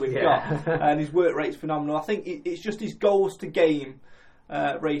defender we've got, and his work rate's phenomenal. I think it's just his goals to game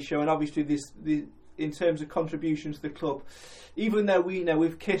ratio, and obviously in terms of contribution to the club, even though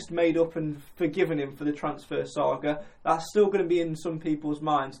we've kissed, made up and forgiven him for the transfer saga, that's still going to be in some people's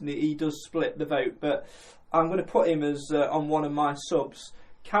minds, and he does split the vote. But I'm going to put him as on one of my subs.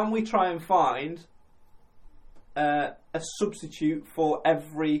 Can we try and find a substitute for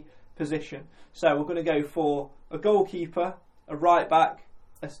every position? So we're going to go for a goalkeeper, a right back,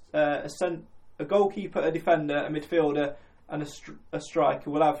 a goalkeeper, a defender, a midfielder, and a striker.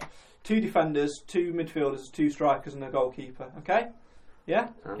 We'll have 2 defenders, 2 midfielders, 2 strikers, and a goalkeeper. Okay? Yeah?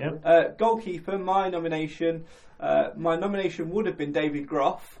 Yep. Goalkeeper, my nomination would have been David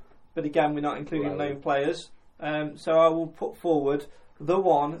Groff, but again, we're not including loan players. So I will put forward the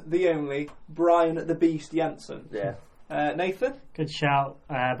one, the only, Brian the Beast Jensen. Yeah. Nathan? Good shout,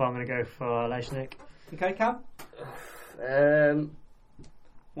 but I'm going to go for Lejnik. Okay, Cam?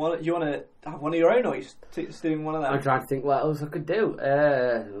 Well, do you want to have one of your own, or are you stealing one of them? I'm trying to think what else I could do.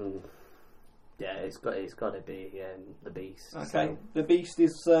 Yeah, it's got to be the Beast. Okay, so. the Beast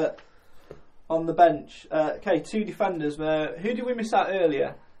is on the bench. Okay, two defenders. Who did we miss out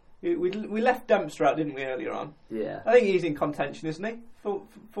earlier? We left Dempster out, didn't we, earlier on? Yeah. I think he's in contention, isn't he? For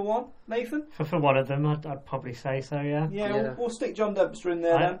one, Nathan? For one of them, I'd probably say so, yeah. Yeah. We'll stick John Dempster in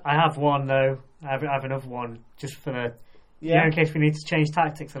there then. I have one, though. I have another one, just for the... Yeah. in case we need to change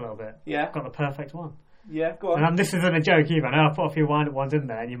tactics a little bit. Yeah. I've got the perfect one. Yeah, go on. And this isn't a joke either. I know I put a few wind-up ones in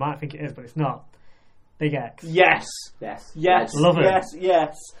there, and you might think it is, but it's not. Big X. Yes. Love him.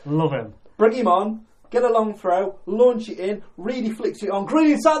 Yes. Love him. Bring him on. Get a long throw. Launch it in. Really flicks it on.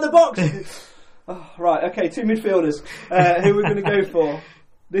 Green inside the box. Right. Okay. Two midfielders. Who we're going to go for?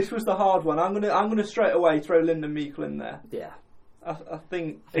 This was the hard one. I'm gonna straight away throw Lyndon Meikle in there. Yeah. I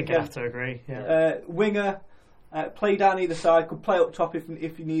think I have to agree. Yeah. Winger. Play down either side. Could play up top if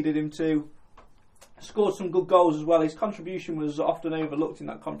you needed him to. Scored some good goals as well. His contribution was often overlooked in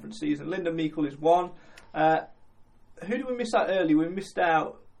that conference season. Lyndon Meikle is one. Who did we miss out early? We missed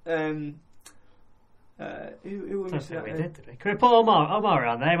out. Who we missed out? Did we? Can we put Omari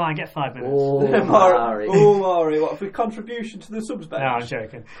on there? He might get 5 minutes. Omari. What for contribution to the subs bench? No, I'm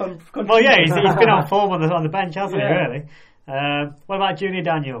joking. Well, yeah, he's been on form on the bench, hasn't he? Really. What about Junior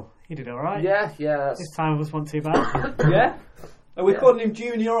Daniel? He did all right. Yeah. This time wasn't too bad. Yeah. Are we calling him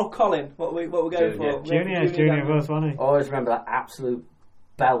Junior or Colin? What we're going for? Junior was, wasn't he? I always remember that absolute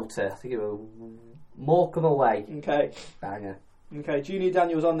belter. I think it was Morecambe away. Okay. Banger. Okay, Junior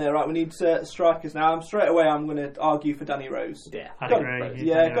Daniel's on there. Right, we need strikers now. I'm going to argue for Danny Rose. Yeah. I'd agree.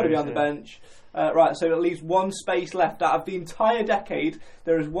 Got to be on the bench. Right, so at least one space left out of the entire decade.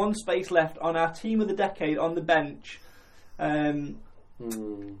 There is one space left on our team of the decade on the bench. For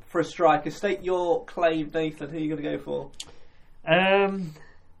a striker. State your claim, Nathan. Who are you going to go for? I'm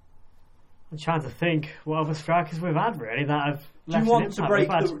trying to think what other strikers we've had really that have. Do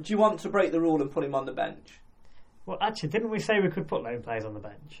you want to break the rule and put him on the bench? Well, actually, didn't we say we could put lone players on the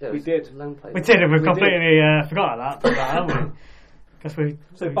bench? We did. We did, and we completely forgot about that, haven't we? Because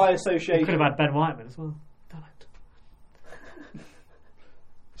by association, we could have had Ben Whiteman as well. Damn it.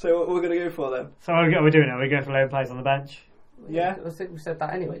 So what we're going to go for then? So what are we doing now? We're going for lone players on the bench. Yeah, I think we said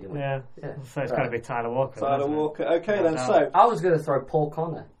that anyway, didn't we? Yeah. So it's got to be Tyler Walker. Okay, then. So I was going to throw Paul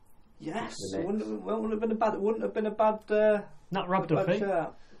Connor. Yes, wouldn't have been a bad. Not Rob Duffy.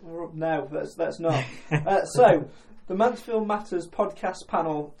 No, that's not. So the Mansfield Matters podcast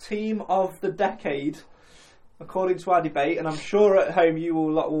panel team of the decade, according to our debate, and I'm sure at home you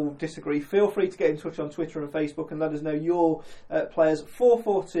will disagree. Feel free to get in touch on Twitter and Facebook and let us know your players.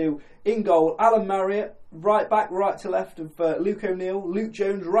 4-4-2 in goal: Alan Marriott, right back, right to left of Luke O'Neill, Luke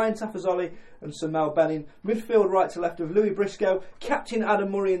Jones, Ryan Tafazoli and Sir Mel Benning. Midfield right to left of Louis Briscoe, Captain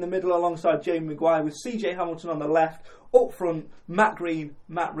Adam Murray in the middle alongside Jamie Maguire with CJ Hamilton on the left. Up front, Matt Green,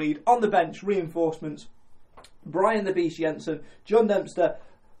 Matt Reid. On the bench, reinforcements: Brian the Beast Jensen, John Dempster,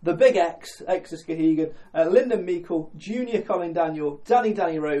 the Big X, Skowhegan, Lyndon Meikle, Junior Colin Daniel,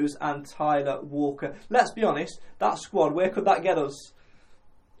 Danny Rose and Tyler Walker. Let's be honest, that squad, where could that get us?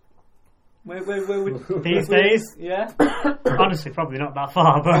 Where would these days? Yeah. Honestly, probably not that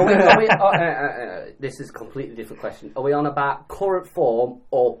far. But this is a completely different question. Are we on about current form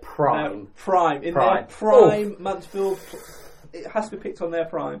or prime? Prime. In their prime, Mansfield. It has to be picked on their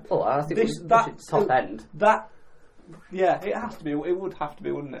prime. Oh, I think that's top end. Yeah, it has to be. It would have to be,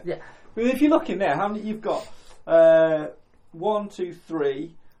 wouldn't it? Yeah. But if you look in there, how many you've got? 1, 2,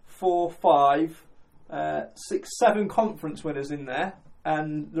 3, 4, 5, 6, 7 conference winners in there,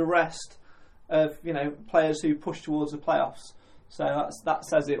 and the rest of players who push towards the playoffs. So that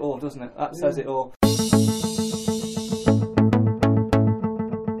says it all, doesn't it? That says it all.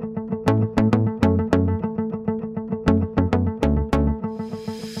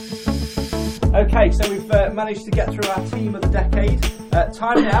 Okay, so we've managed to get through our team of the decade.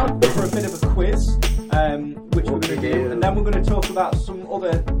 Time now for a bit of a quiz, which we're going to do, and then we're going to talk about some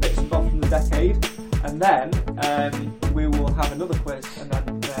other bits and bobs from the decade, and then we will have another quiz, and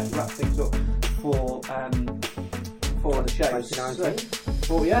then wrap things up for the show. 2019.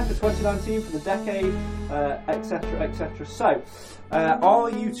 For 2019, for the decade, etc. So, are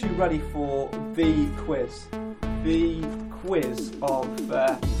you two ready for the quiz? The quiz of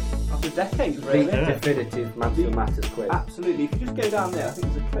last a decade, really. The definitive Mansfield Matters quiz. Absolutely. If you just go down there, I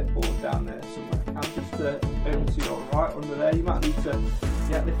think there's a clipboard down there somewhere. I'm just over to your right under there. You might need to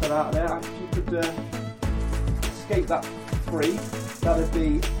lift that out of there. If you could escape that free, that would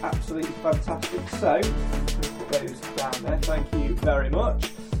be absolutely fantastic. So, just put those down there. Thank you very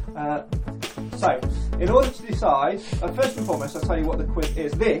much. So, in order to decide, first and foremost, I'll tell you what the quiz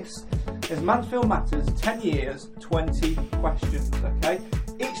is. This is Mansfield Matters 10 years, 20 questions, okay?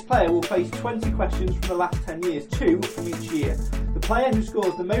 Each player will face 20 questions from the last 10 years, 2 from each year. The player who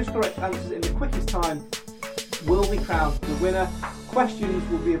scores the most correct answers in the quickest time will be crowned the winner. Questions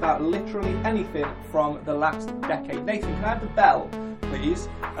will be about literally anything from the last decade. Nathan, can I have the bell, please?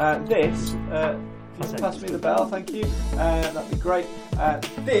 Pass me the bell, thank you. That'd be great.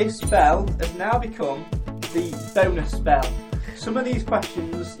 This bell has now become the bonus bell. Some of these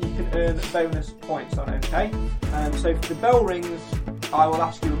questions you can earn bonus points on, okay? So if the bell rings, I will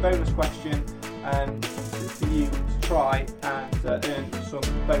ask you a bonus question for you to try and earn some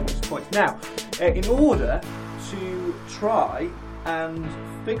bonus points. Now, in order to try and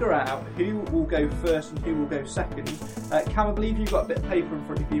figure out who will go first and who will go second, Cam, I believe you've got a bit of paper in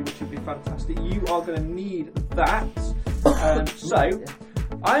front of you, which would be fantastic. You are going to need that. So,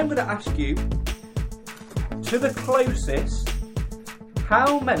 I am going to ask you, to the closest,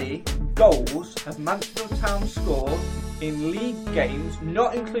 how many goals have Mansfield Town scored in league games,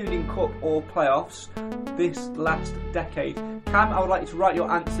 not including cup or playoffs, this last decade? Cam, I would like you to write your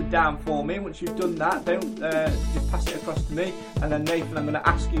answer down for me. Once you've done that, don't just pass it across to me. And then Nathan, I'm going to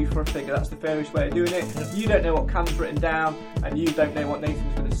ask you for a figure. That's the fairest way of doing it. You don't know what Cam's written down, and you don't know what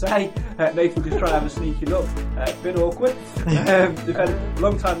Nathan's going to say. Nathan just trying to have a sneaky look. A bit awkward.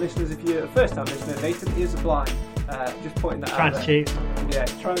 Long time listeners, if you're a first time listener, Nathan is blind. Just pointing that out. Trying to cheat. Yeah,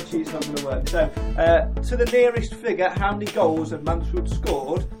 trying to cheat's not going to work. So, to the nearest figure, how many goals have Mansfield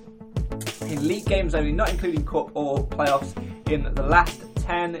scored in league games only, not including cup or playoffs, in the last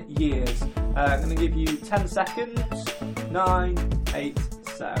 10 years? I'm going to give you 10 seconds. 9, 8,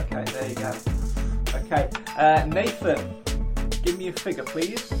 7. Okay, there you go. Okay, Nathan, give me a figure,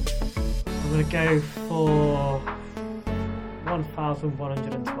 please. I'm going to go for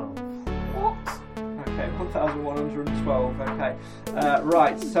 1,112. Okay, 1,112, okay.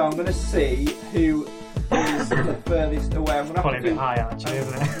 Right, so I'm going to see who is the furthest away. I'm going to Probably a bit high, actually,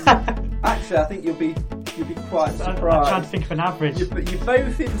 isn't it? Actually, I think you'll be quite surprised. I'm trying to think of an average. You're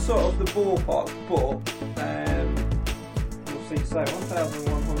both in sort of the ballpark, but we'll see. So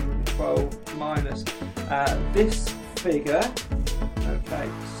 1,112 minus this figure. Okay,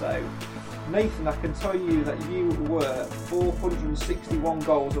 so Nathan, I can tell you that you were 461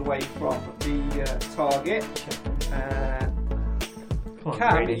 goals away from the target.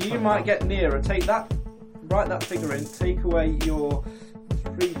 Cam, you might get nearer. Take that, write that figure in, take away your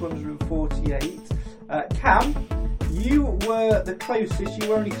 348. Cam, you were the closest. You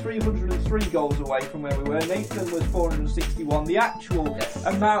were only 303 goals away from where we were. Nathan was 461. The actual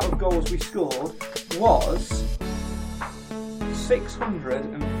amount of goals we scored was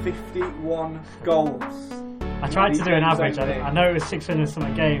 651 goals. I tried to do an average. I know it was 600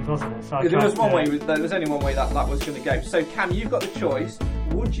 something games, wasn't it? So there was only one way that was going to go. So Cam, you've got the choice.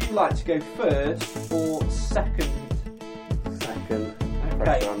 Would you like to go first or second? Second.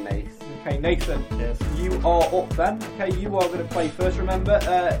 Okay. On Nathan. Okay, Nathan. Cheers. You are up then. Okay, you are going to play first. Remember,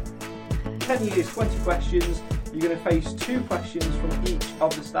 10 years, 20 questions. You're going to face 2 questions from each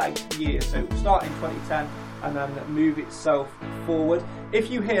of the Stags years. So start in 2010 and then move itself forward. If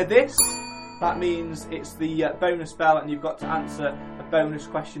you hear this, that means it's the bonus bell and you've got to answer a bonus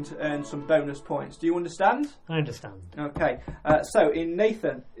question to earn some bonus points. Do you understand? I understand. Okay, so in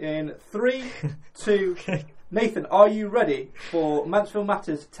 3, 2... Nathan, are you ready for Mansfield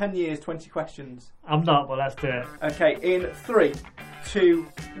Matters 10 years, 20 questions? I'm not, but let's do it. Okay, in 3, 2,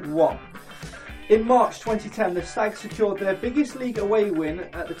 1. In March 2010, the Stags secured their biggest league away win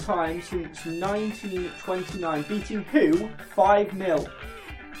at the time since 1929, beating who 5-0?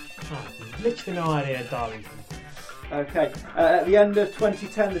 Oh, literally no idea, Darlington. Okay, at the end of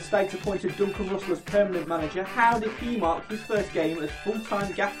 2010, the Stags appointed Duncan Russell as permanent manager. How did he mark his first game as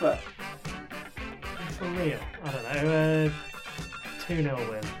full-time gaffer? For real? I don't know. 2-0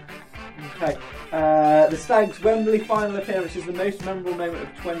 win. Okay. The Stags' Wembley final appearance is the most memorable moment of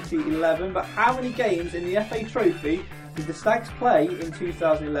 2011, but how many games in the FA Trophy did the Stags play in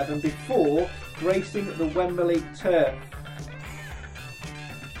 2011 before gracing the Wembley turf?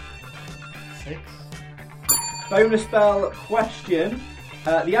 6. Bonus bell question.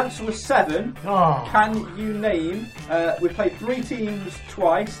 The answer was 7. Oh. Can you name... we played 3 teams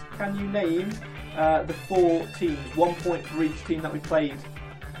twice. Can you name the 4 teams? 1 point for each team that we played.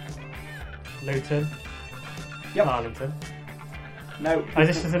 Luton. Yep. Arlington. No. Oh,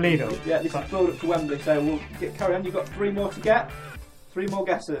 this is a lead up. Yeah, this is build up to Wembley, so we'll carry on. You've got 3 more to get. 3 more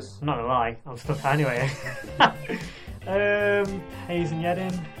guesses. I'm not gonna lie, I'm stuck anyway. Hayes and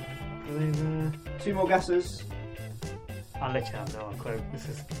Yedding. 2 more guesses. I literally have no clue. This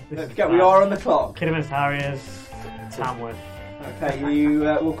is We are on the clock. Kidderminster Harriers, Tamworth. Okay, you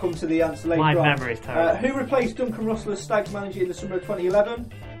will come to the answer later My on. memory is terrible. Who replaced Duncan Russell as Stags manager in the summer of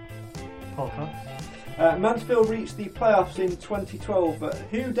 2011? Paul Cox. Mansfield reached the playoffs in 2012, but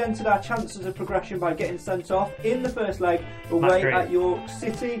who dented our chances of progression by getting sent off in the first leg away at York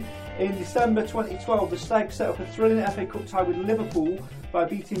City? In December 2012, the Stags set up a thrilling FA Cup tie with Liverpool by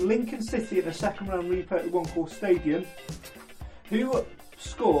beating Lincoln City in a second round replay at the One Call Stadium. Who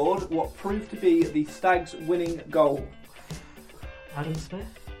scored what proved to be the Stags' winning goal? Adam Smith.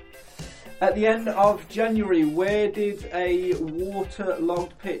 At the end of January, where did a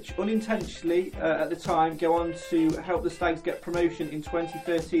waterlogged pitch unintentionally at the time go on to help the Stags get promotion in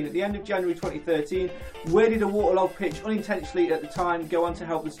 2013? At the end of January 2013, where did a waterlogged pitch unintentionally at the time go on to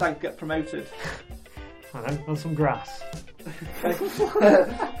help the Stags get promoted? I don't know, on some grass.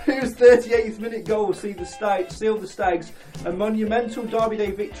 Whose 38th minute goal sealed the Stags a monumental Derby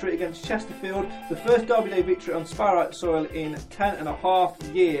Day victory against Chesterfield, the first Derby Day victory on Sparrow soil in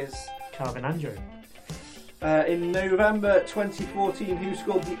 10.5 years? Calvin Andrew. In November 2014, who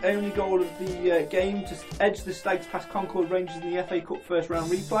scored the only goal of the game to edge the Stags past Concord Rangers in the FA Cup first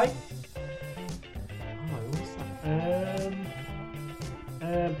round replay? Oh, who was that?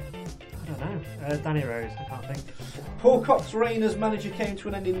 I don't know. Danny Rose, I can't think. Paul Cox's reign as manager came to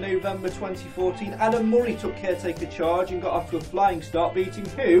an end in November 2014. Adam Murray took caretaker charge and got off to a flying start, beating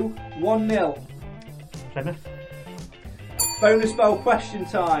who? 1-0. Plymouth. Bonus bell question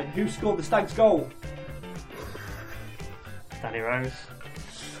time. Who scored the Stags' goal? Danny Rose.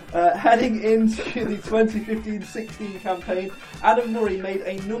 Heading into the 2015-16 campaign, Adam Murray made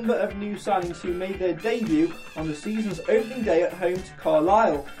a number of new signings who made their debut on the season's opening day at home to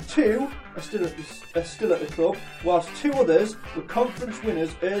Carlisle. 2 are still at the club, whilst 2 others were conference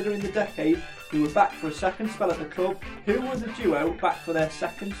winners earlier in the decade who were back for a second spell at the club. Who were the duo back for their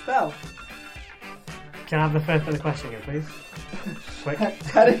second spell? Can I have the first bit of the question again, please? Quick.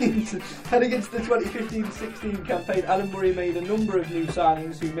 Heading into the 2015-16 campaign, Adam Murray made a number of new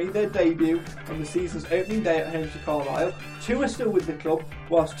signings who made their debut on the season's opening day at home to Carlisle. 2 are still with the club,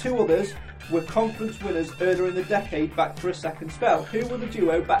 whilst 2 others were conference winners earlier in the decade back for a second spell. Who were the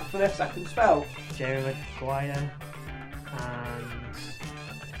duo back for their second spell? Jerry Maguire and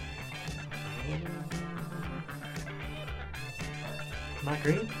Matt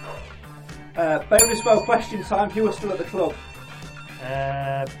Green. Bonus bell question time. Who are still at the club?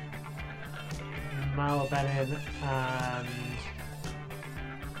 Mal Bennin and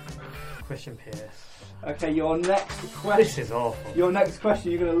Christian Pearce. Okay, your next question. This is awful. Your next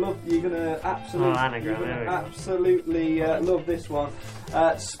question. You're gonna absolutely love this one.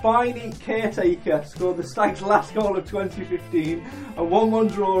 Spiny Caretaker scored the Stags' last goal of 2015, a 1-1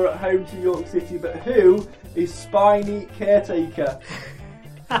 draw at home to York City. But who is Spiny Caretaker?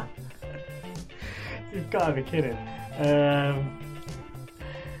 You've got to be kidding.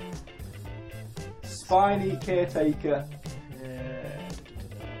 Spiny Caretaker.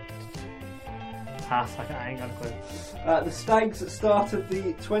 Pass, I ain't got a clue. The Stags started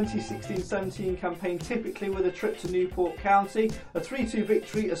the 2016-17 campaign typically with a trip to Newport County, a 3-2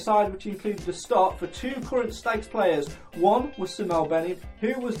 victory, a side which included a start for 2 current Stags players. One was Sir Mal Bennin,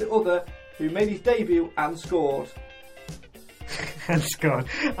 who was the other who made his debut and scored. And scored.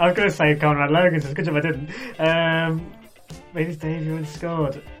 I was going to say Conrad Logan, so it's good job I didn't. Made his debut and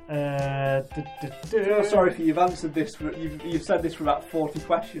scored. I'm sorry for you've answered this. You've said this for about 40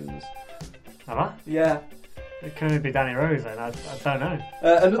 questions. Have I? Yeah. It could only be Danny Rose then, I don't know.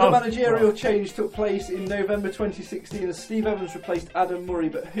 Another managerial change took place in November 2016 as Steve Evans replaced Adam Murray,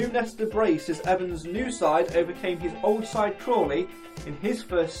 but who nested a brace as Evans' new side overcame his old side Crawley in his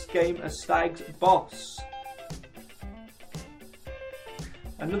first game as Stags boss?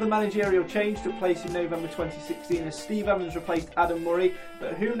 Another managerial change took place in November 2016 as Steve Evans replaced Adam Murray,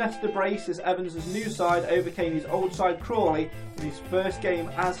 but who nested a brace as Evans' new side overcame his old side Crawley in his first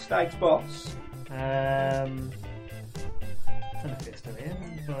game as Stags boss? I don't know if it's still here,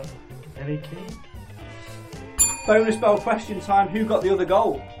 but Billy Key. Bonus bell question time. Who got the other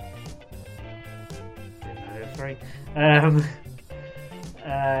goal? Didn't know there were 3.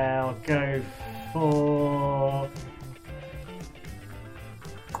 I'll go for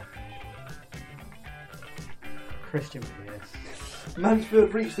Christian Pearce.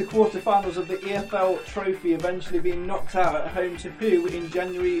 Mansfield reached the quarter-finals of the EFL Trophy, eventually being knocked out at home to who in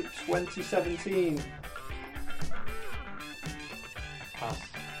January 2017? Pass.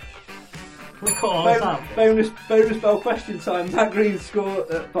 Look all this up. Bonus bell question time. Matt Green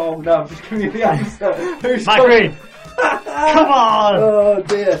scored. Oh no, I'm just giving you the answer. Who Matt Green! Come on! Oh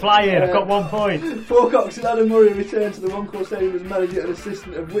dear. Fly in, I've got 1 point. Paul Cox and Adam Murray returned to the One Call Stadium as manager and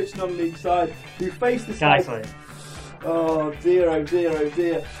assistant of which non-league side who faced the side? Guiseley. Oh dear, oh dear, oh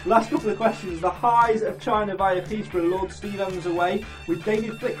dear. Last couple of questions. The highs of China via Peterborough lured Steve Evans away, with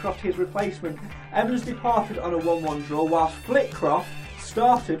David Flitcroft his replacement. Evans departed on a 1-1 draw, whilst Flitcroft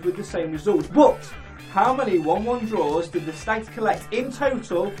started with the same result. But how many 1-1 draws did the Stags collect in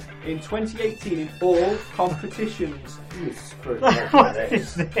total in 2018 in all competitions? You screwed What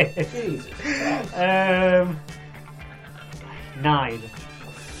is this? Jesus Christ. 9.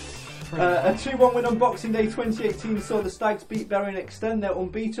 A 2-1 win on Boxing Day 2018 saw the Stags beat Bury and extend their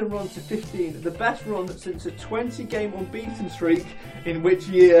unbeaten run to 15, the best run since a 20-game unbeaten streak in which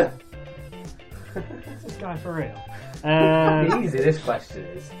year? Is this guy for real? How easy this question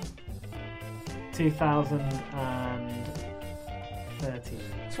is. 2013.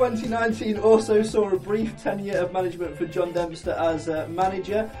 2019 also saw a brief tenure of management for John Dempster as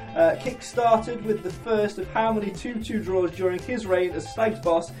manager. Kick-started with the first of how many 2-2 draws during his reign as Stags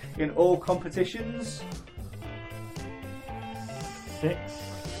boss in all competitions? 6.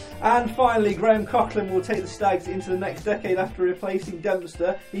 And finally, Graham Coughlin will take the Stags into the next decade after replacing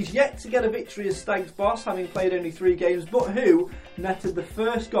Dempster. He's yet to get a victory as Stags boss, having played only 3 games, but who netted the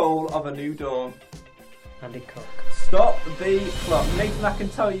first goal of a new dawn? Andy Cook. Stop the clock. Nathan, I can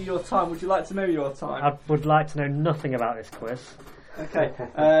tell you your time. Would you like to know your time? I would like to know nothing about this quiz. Okay.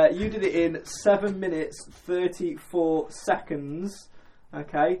 You did it in 7 minutes 34 seconds.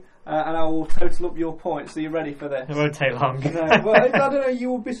 Okay. And I will total up your points. So you're ready for this? It won't take long. No, well, I don't know. You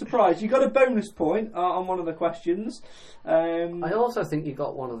will be surprised. You got a bonus point on one of the questions. I also think you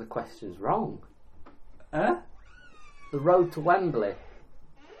got one of the questions wrong. Huh? The road to Wembley.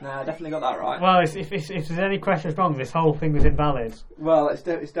 No, I definitely got that right. Well, if there's any questions wrong, this whole thing was invalid. Well, it's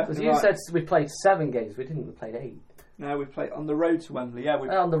Because definitely you right. said we played 7 games, we didn't. We played 8. No, we played on the road to Wembley. Yeah,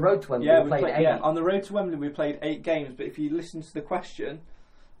 On the road to Wembley, we we played 8. Yeah, on the road to Wembley, we played 8 games. But if you listen to the question,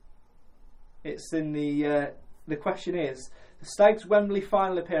 it's in the question is the Stags' Wembley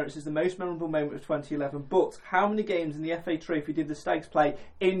final appearance is the most memorable moment of 2011. But how many games in the FA Trophy did the Stags play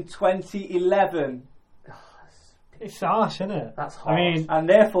in 2011? It's harsh, isn't it? That's I mean, harsh. And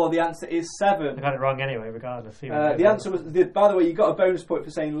therefore, the answer is 7. they've had it wrong anyway, regardless. The answer was, by the way, you got a bonus point for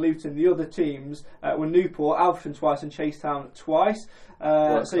saying Luton. The other teams were Newport, Alfreton twice, and Chasetown twice.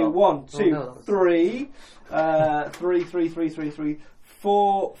 So you 1, 2, 3, 3,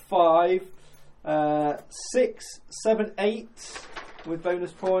 4, 5, 6, 7, 8 with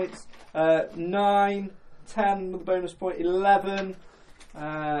bonus points. 9, 10 with a bonus point. 11,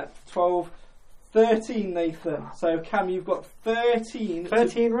 12. 13, Nathan. So, Cam, you've got 13.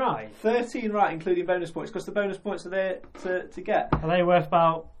 13 right? 13 right, including bonus points, because the bonus points are there to get. Are they worth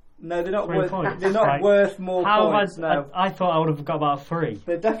about... No, they're not 3 worth. points? They're not Right. worth more points. No, I thought I would have got about 3.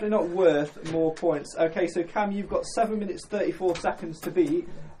 they're definitely not worth more points. Okay, so Cam, you've got 7 minutes 34 seconds to beat,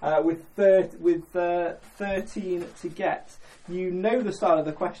 with 13 to get. You know the style of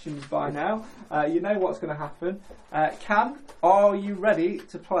the questions by now. You know what's going to happen. Cam, are you ready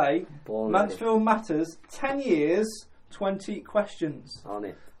to play Born Mansfield Matters 10 years, 20 questions? On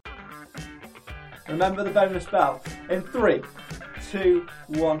it. Remember the bonus bell. In 3, 2,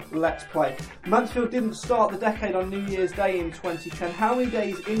 1, let's play. Mansfield didn't start the decade on New Year's Day in 2010. How many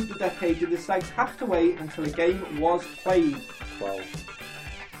days into the decade did the Stags have to wait until a game was played? 12.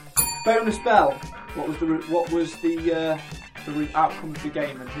 Bonus bell. What was the outcome of the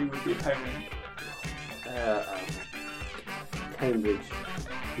game and who was the opponent? Cambridge,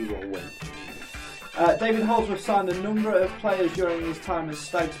 who will win. David Holdsworth signed a number of players during his time as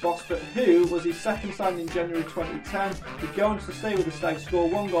Stags boss, but who was his second signing in January 2010? He'd go on to stay with the Stags, score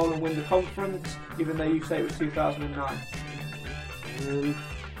 1 goal and win the conference, even though you say it was 2009.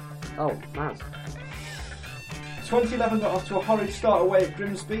 Maz. 2011 got off to a horrid start away at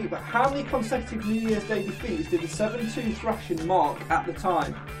Grimsby, but how many consecutive New Year's Day defeats did the 7-2 thrashing mark at the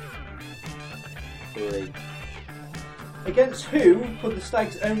time? 3. Against who could the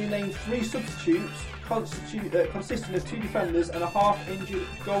Stags only name 3 substitutes, consisting of 2 defenders and a half-injured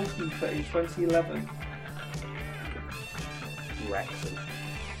goalkeeper in 2011? Wrexham.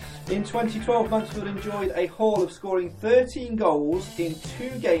 In 2012, Mansfield enjoyed a haul of scoring 13 goals in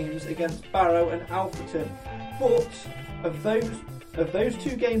 2 games against Barrow and Alfreton. But of those of those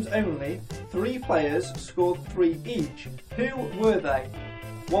 2 games only, 3 players scored 3 each. Who were they?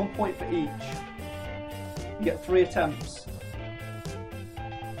 1 point for each. You get 3 attempts.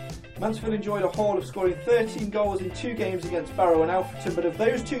 Mansfield enjoyed a haul of scoring 13 goals in 2 games against Barrow and Alfreton, but of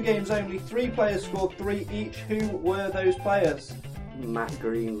those 2 games only, 3 players scored 3 each. Who were those players? Matt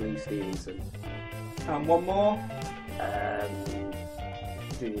Green, Lee Stevenson. And one more.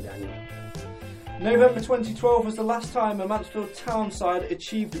 Junior Daniel. November 2012 was the last time a Mansfield Town side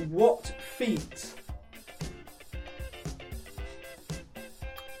achieved what feat?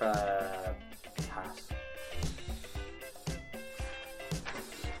 Pass.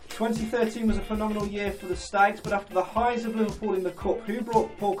 2013 was a phenomenal year for the Stags, but after the highs of Liverpool in the Cup, who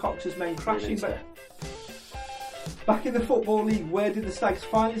brought Paul Cox's men crashing back in the Football League? Where did the Stags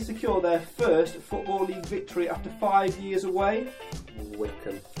finally secure their first Football League victory after 5 years away?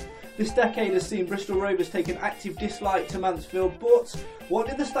 Wycombe. This decade has seen Bristol Rovers take an active dislike to Mansfield, but what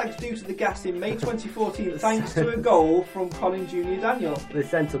did the Stags do to the gas in May 2014 thanks to a goal from Colin Junior Daniel? They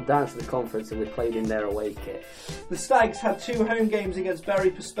sent them down to the conference and we played in their away kit. The Stags had 2 home games against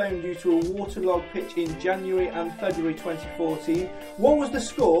Bury postponed due to a waterlogged pitch in January and February 2014. What was the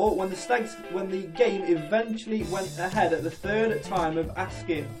score when the game eventually went ahead at the 3rd time of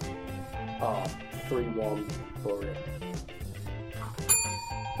asking? 3-1 Bury.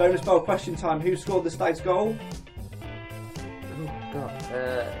 Bonus ball question time. Who scored the Stags goal? Oh God.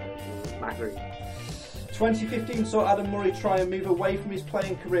 Matt Green. 2015 saw Adam Murray try and move away from his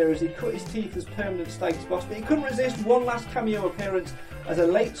playing career as he cut his teeth as permanent Stags boss, but he couldn't resist one last cameo appearance as a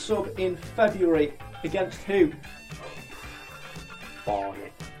late sub in February. Against who?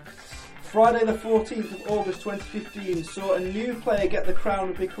 Barnet. Friday the 14th of August 2015 saw a new player get the crown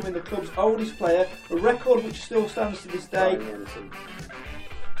of becoming the club's oldest player, a record which still stands to this day.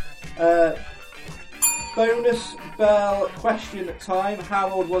 Bonus bell question time.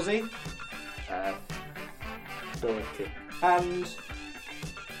 How old was he? 40. And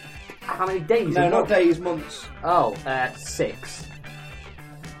how many days? No, not days, months. 6.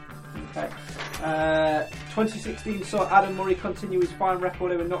 Okay. 2016 saw Adam Murray continue his fine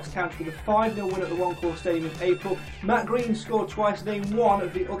record over Notts County with a 5-0 win at the One Call Stadium in April. Matt Green scored twice. Name one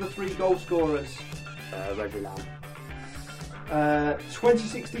of the other 3 goal scorers. Reggie Lamb.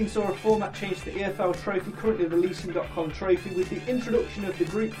 2016 saw a format change to the EFL Trophy, currently the Leasing.com Trophy, with the introduction of the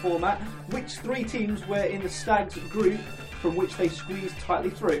group format. Which 3 teams were in the Stags group from which they squeezed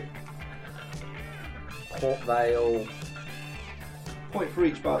tightly through? Port Vale. Point for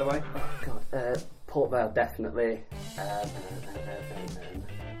each, by the way. Oh God. Port Vale definitely.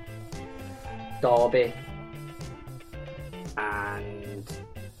 Derby. And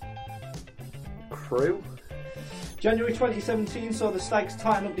Crewe. January 2017 saw the Stags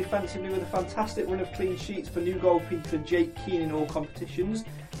tighten up defensively with a fantastic run of clean sheets for new goalkeeper Jake Keane in all competitions.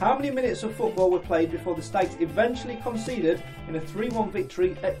 How many minutes of football were played before the Stags eventually conceded in a 3-1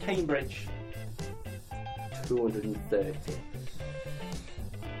 victory at Cambridge? 230.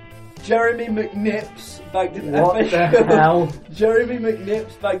 Jeremy McNips bagged an What FA the Cup. hell? Jeremy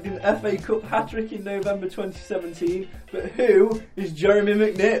McNips bagged an FA Cup hat-trick in November 2017. But who is Jeremy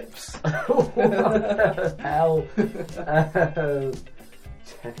McNips? What the hell?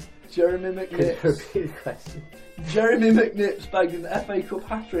 Jeremy Could you McNips. repeat the question? Jeremy McNips bagged an FA Cup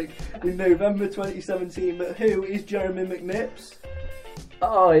hat-trick in November 2017. But who is Jeremy McNips?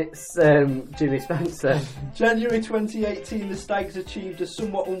 Oh, it's Jimmy Spencer. January 2018, the Stags achieved a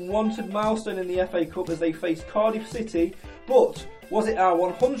somewhat unwanted milestone in the FA Cup as they faced Cardiff City. But was it our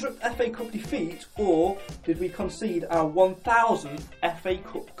 100th FA Cup defeat, or did we concede our 1000th FA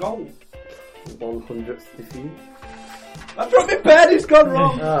Cup goal? 100th defeat. I've dropped my pen, it's gone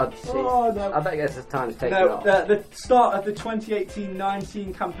wrong! Oh, jeez. Oh, no. I bet it's time to take it No, off. the start of the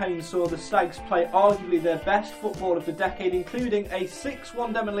 2018-19 campaign saw the Stags play arguably their best football of the decade, including a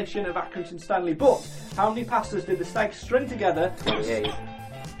 6-1 demolition of Accrington Stanley. But how many passes did the Stags string together? 28.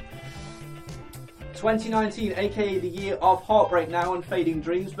 2019, aka the year of heartbreak now and fading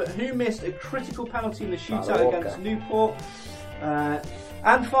dreams, but who missed a critical penalty in the shootout against Newport?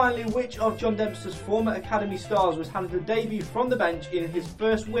 And finally, which of John Dempster's former academy stars was handed a debut from the bench in his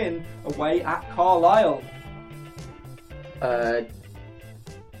first win away at Carlisle?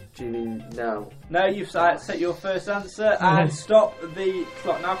 Jimmy, no. No, you've set your first answer and stop the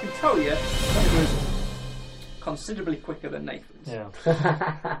clock. Now I can tell you, it was considerably quicker than Nathan's.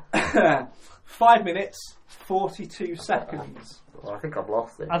 Yeah. 5 minutes, 42 seconds. I think I've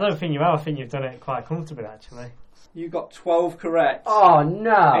lost it. I don't think you have. I think you've done it quite comfortably, actually. You got 12 correct. Oh,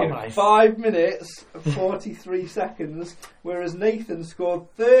 no. In Nice. 5 minutes, 43 seconds, whereas Nathan scored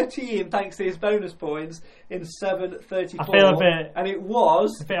 13 thanks to his bonus points in 7:34. I feel a bit- and it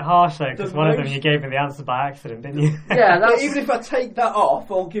was. It's a bit harsh, though, because The one of them most- you gave me the answer by accident, didn't you? Yeah, that's... Even if I take that off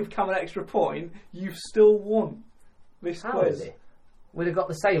or give Cam an extra point, you've still won this How quiz. is it? We'd have got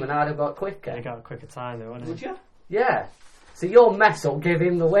the same and I'd have got quicker. You got a quicker time, though, wouldn't Would you? you? Yeah. So your mess up gave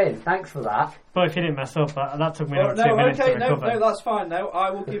him the win. Thanks for that. But if you didn't mess up, that took me Oh, another 2 minutes to no, recover. that's fine. No, I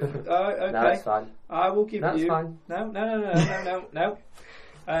will give. Okay, No, it's fine. I will give That's you. fine. No.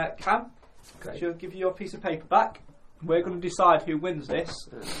 Cam, Great. she'll give you your piece of paper back. We're going to decide who wins this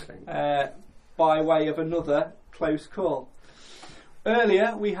Okay. by way of another close call.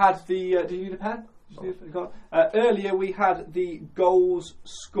 Earlier we had the. Do you need a pen? Earlier we had the goals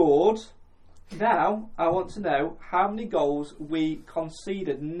scored. Now I want to know how many goals we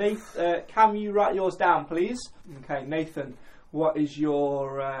conceded. Cam, you write yours down, please. Okay, Nathan, what is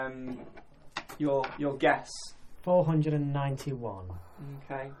your guess? 491.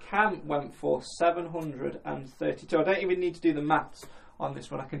 Okay, Cam went for 732. I don't even need to do the maths on this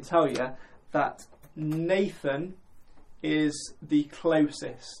one. I can tell you that Nathan is the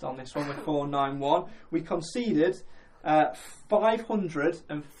closest on this one with 491. We conceded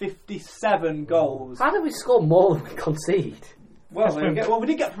 557 goals. How did we score more than we concede? Well, we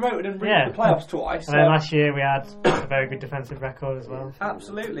did get promoted and reached the playoffs twice. And then last year we had a very good defensive record as well.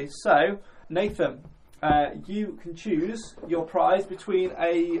 Absolutely. So, Nathan, you can choose your prize between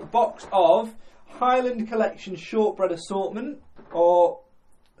a box of Highland Collection shortbread assortment or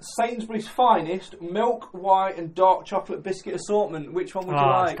Sainsbury's Finest milk, white and dark chocolate biscuit assortment. Which one would you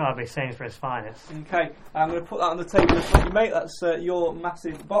like? It's got to be Sainsbury's Finest. Okay, I'm going to put that on the table in front of you, mate. That's your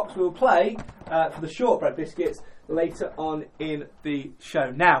massive box. We'll play for the shortbread biscuits later on in the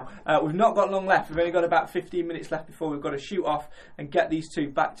show. Now, we've not got long left. We've only got about 15 minutes left before we've got to shoot off and get these two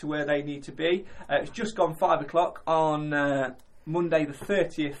back to where they need to be. It's just gone 5 o'clock on Monday the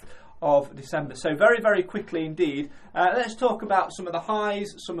 30th of December. So very, very quickly indeed, let's talk about some of the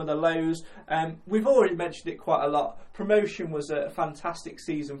highs, some of the lows. We've already mentioned it quite a lot. Promotion was a fantastic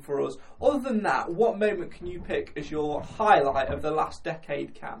season for us. Other than that, what moment can you pick as your highlight of the last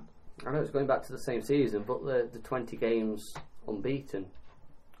decade, Cam? I know it's going back to the same season, but the 20 games unbeaten,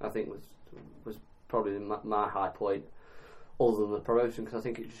 I think was probably my high point, other than the promotion, because I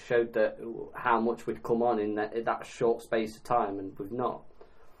think it showed that how much we'd come on in that short space of time, and we've not.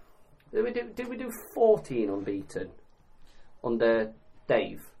 Did we do 14 unbeaten under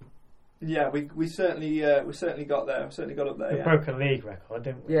Dave? Yeah, we certainly got there. Certainly got up there. We Yeah. broke a league record,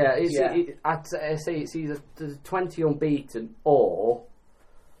 didn't we? Yeah, Yeah. I'd say it's either the 20 unbeaten or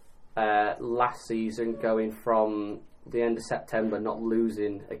last season going from the end of September not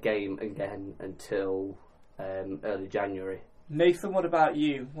losing a game again until early January. Nathan, what about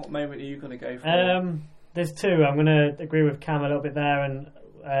you? What moment are you going to go for? There's two. I'm going to agree with Cam a little bit there and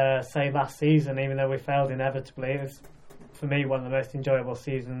say last season, even though we failed inevitably, it was for me one of the most enjoyable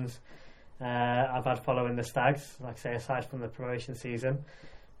seasons I've had following the Stags, like I say, aside from the promotion season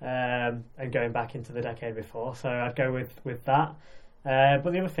and going back into the decade before. So I'd go with that.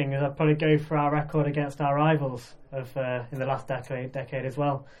 But the other thing is I'd probably go for our record against our rivals of in the last decade as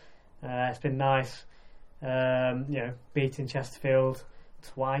well. It's been nice, beating Chesterfield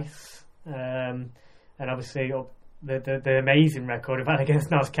twice, and obviously the amazing record we've had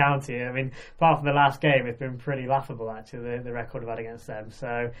against Notts County. I mean, apart from the last game, it's been pretty laughable actually, the record we've had against them.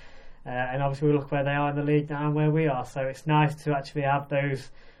 So, and obviously we look where they are in the league now and where we are. So it's nice to actually have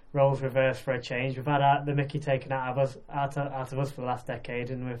those roles reversed for a change. We've had the Mickey taken out of us for the last decade,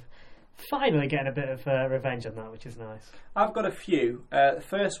 and we're finally getting a bit of revenge on that, which is nice. I've got a few. The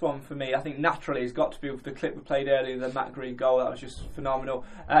first one for me, I think naturally, has got to be with the clip we played earlier, the Matt Green goal. That was just phenomenal.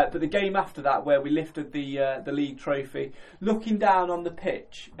 But the game after that, where we lifted the league trophy, looking down on the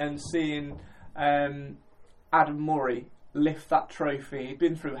pitch and seeing Adam Murray lift that trophy. He'd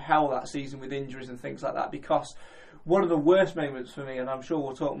been through hell that season with injuries and things like that, because one of the worst moments for me, and I'm sure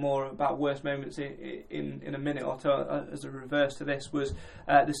we'll talk more about worst moments in a minute or two as a reverse to this, was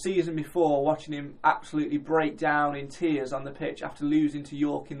the season before, watching him absolutely break down in tears on the pitch after losing to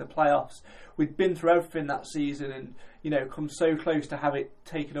York in the playoffs. We'd been through everything that season and come so close to have it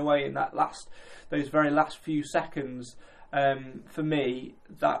taken away in those very last few seconds. For me,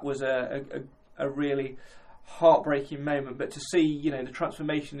 that was a really heartbreaking moment. But to see the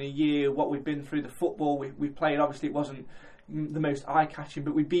transformation in a year, what we've been through, the football we played, obviously it wasn't the most eye-catching,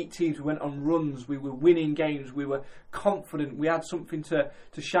 but we beat teams, we went on runs, we were winning games, we were confident, we had something to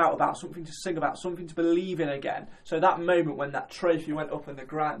shout about, something to sing about, something to believe in again. So that moment when that trophy went up and the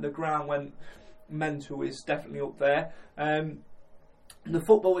ground went mental is definitely up there. The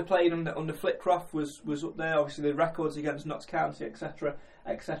football we played under Flitcroft was up there. Obviously the records against Notts County, etc,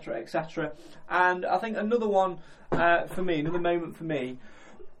 etc, etc. And I think another one for me, another moment for me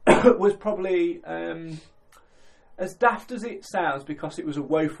was probably, as daft as it sounds because it was a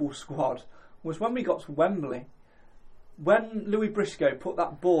woeful squad, was when we got to Wembley. When Louis Briscoe put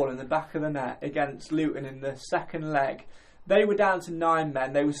that ball in the back of the net against Luton in the second leg, they were down to 9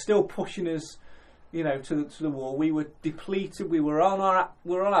 men. They were still pushing us, to the wall. We were depleted. We were on our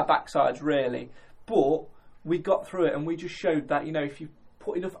backsides really, but we got through it, and we just showed that if you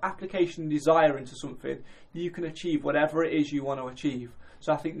put enough application and desire into something, you can achieve whatever it is you want to achieve.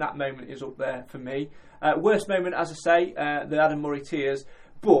 So I think that moment is up there for me. Worst moment, as I say, the Adam Murray tears.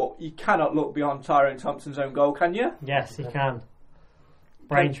 But you cannot look beyond Tyrone Thompson's own goal, can you? Yes, you can.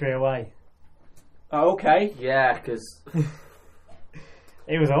 Braintree away. Oh, okay. Yeah, because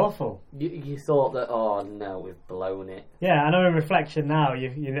it was awful. You thought that, oh no, we've blown it. Yeah, I know in reflection now,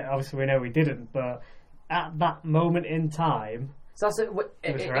 obviously we know we didn't, but at that moment in time, so that's it was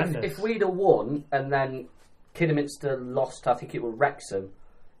horrendous. If we'd have won and then Kidderminster lost, I think it was Wrexham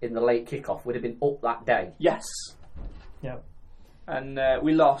in the late kickoff, we'd have been up that day. Yes. Yep. And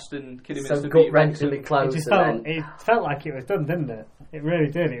we lost, and Kidderminster beat Wrexham. It felt like it was done, didn't it? It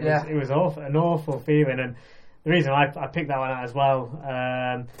really did. It was awful, an awful feeling, and the reason I picked that one out as well,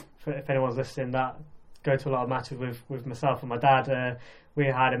 if anyone's listening, that go to a lot of matches with myself and my dad. We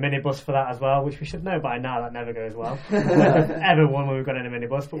had a minibus for that as well, which we should know by now that never goes well. We've never ever won when we've gone in a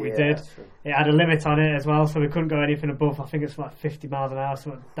minibus, but we did. It had a limit on it as well, so we couldn't go anything above, I think it's like 50 miles an hour,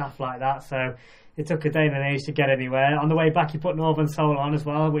 something daft like that. So it took a day and an age to get anywhere. On the way back, you put Northern Soul on as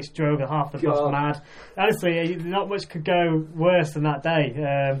well, which drove half the bus mad. Honestly, not much could go worse than that day.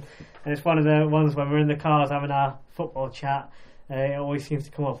 And it's one of the ones when we're in the cars having our football chat, it always seems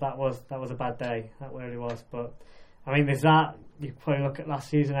to come up. That was a bad day. That really was. But I mean, there's that. You probably look at last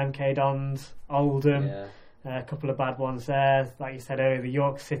season, MK Dons, Oldham, a couple of bad ones there. Like you said earlier, the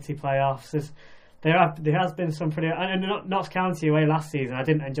York City playoffs. There has been some pretty. And Notts County away last season, I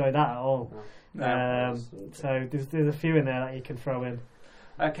didn't enjoy that at all. No. So there's a few in there that you can throw in.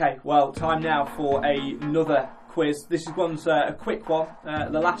 Okay, well, time now for another quiz. This one's a quick one.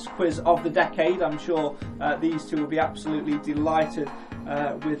 The last quiz of the decade. I'm sure these two will be absolutely delighted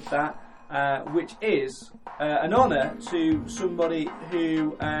with that. Which is an honour to somebody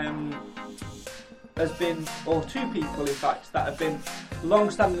who has been, or two people in fact, that have been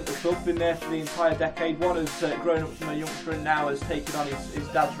long-standing at the club, been there for the entire decade. One has grown up from a youngster and now has taken on his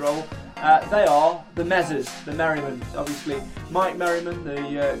dad's role. They are the Mezzers, the Merrimans, obviously. Mike Merriman, the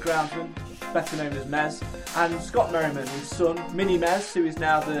groundsman, better known as Mez, and Scott Merriman, his son, Mini Mez, who is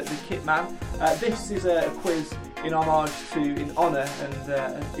now the kit man. This is a quiz in honour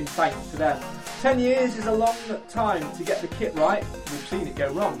and in thanks to them. 10 years is a long time to get the kit right. We've seen it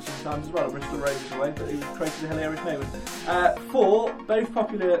go wrong sometimes as well. Bristol Rovers away, but it created a hilarious moment for both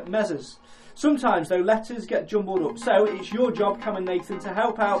popular Mezzers. Sometimes, though, letters get jumbled up, so it's your job, Cameron Nathan, to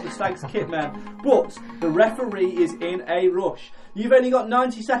help out the Stags kitmen. But the referee is in a rush. You've only got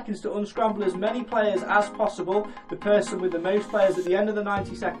 90 seconds to unscramble as many players as possible. The person with the most players at the end of the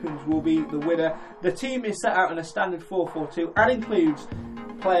 90 seconds will be the winner. The team is set out in a standard 4-4-2 and includes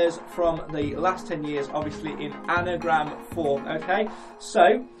players from the last 10 years, obviously in anagram form. Okay,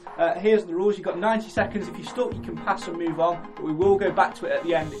 so here's the rules. You've got 90 seconds. If you're stuck, you can pass and move on, but we will go back to it at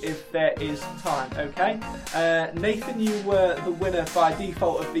the end if there is time. Okay, Nathan, you were the winner by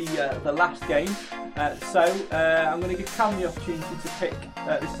default of the last game, so I'm going to give Cam the opportunity to pick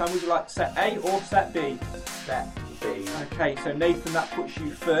this time. Would you like set A or set B? Set B. Okay, so Nathan, that puts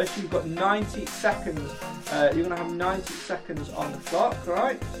you first. You've got 90 seconds. You're going to have 90 seconds on the clock,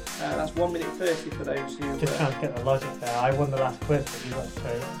 right? That's 1 minute 30 for those who... Just trying to get the logic there. I won the last quiz, but you got to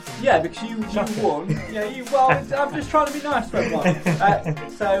go... Yeah, because you won. Yeah, well, I'm just trying to be nice to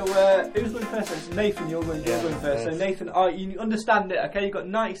everyone. So, who's going first? It's Nathan, you're going first. So, Nathan, you understand it, okay? You've got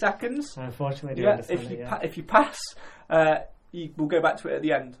 90 seconds. I unfortunately do understand it, if you pass, we'll go back to it at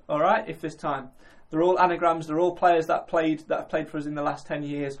the end, alright? If there's time. They're all anagrams. They're all players that have played for us in the last 10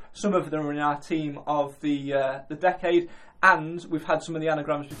 years. Some of them are in our team of the decade, and we've had some of the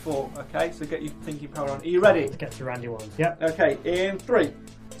anagrams before. Okay, so get your thinking power on. Are you ready? Let's get to Randy ones. Yep. Okay, in 3,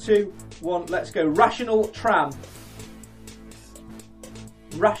 2, 1, let's go. Rational tram.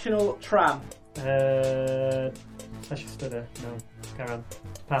 Rational tram. Session Stutter. No. Carry on.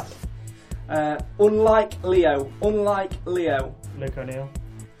 Pass. Unlike Leo. Luke O'Neill.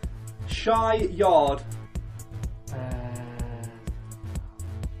 Shy Yard.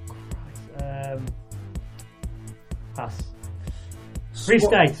 Pass.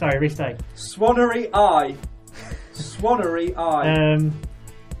 Restay. Swannery Eye.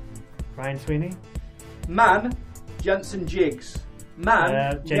 Ryan Sweeney. Man, Jensen Jiggs.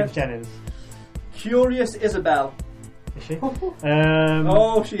 James Jennings. Curious Isabel. Is she?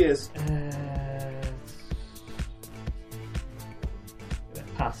 Oh, she is.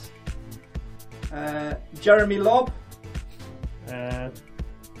 Pass. Jeremy Lobb.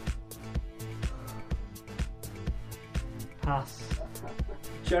 Pass.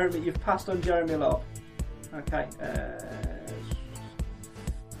 You've passed on Jeremy Lobb. Okay.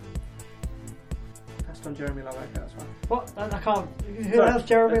 Passed on Jeremy Lobb. Okay, that's fine. What? I can't. Who else?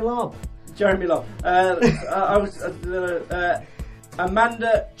 Jeremy Lobb. Jeremy Lobb. I was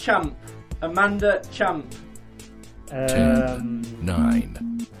Amanda Champ. 10,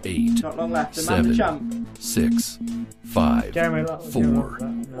 9, 8, Not long left. Amanda 7, Champ. 6, 5, Jeremy Lobb. 4,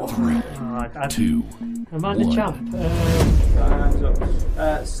 3, 2, Amanda 1. Champ. Hands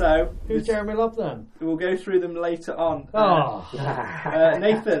up. So Who's Jeremy Lobb then? we'll go through them later on.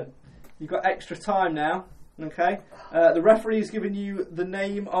 Nathan, you've got extra time now. Okay. The referee's given you the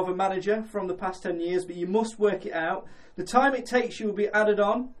name of a manager from the past 10 years, but you must work it out. The time it takes you will be added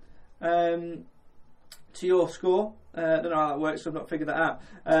on to your score. I don't know how that works, so I've not figured that out.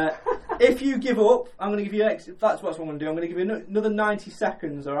 If you give up, I'm going to give you that's what I'm going to do. I'm going to give you another 90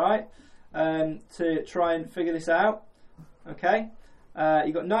 seconds, alright, to try and figure this out. Okay?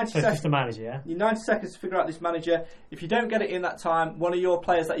 You've got 90 seconds. Just the manager, yeah? You're 90 seconds to figure out this manager. If you don't get it in that time, one of your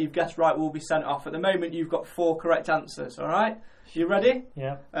players that you've guessed right will be sent off. At the moment, you've got 4 correct answers, alright? You ready?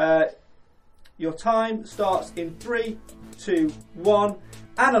 Yeah. Your time starts in 3, 2, 1.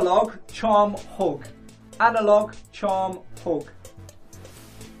 Analog, charm, hug. Analog, charm, hug.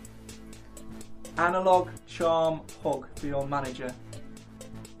 Analog, charm, hug for your manager.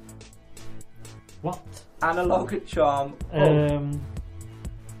 What? Analog, charm, hug.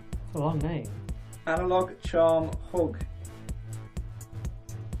 It's a long name. Analog, charm, hug.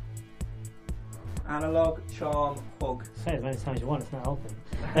 Analog, charm, hug. Say it as many times as you want, it's not helping.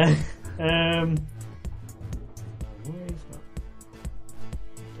 Where is that?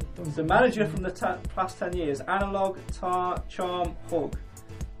 It's the manager from the past 10 years. Analog, charm, hug.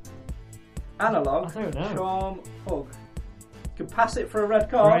 Analog, I don't know. charm, hug. You can pass it for a red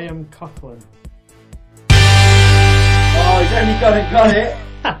card. Graham Coughlin. Oh, he's only got it.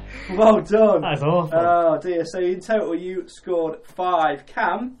 Well done. That's awful. Oh dear. So in total you scored 5.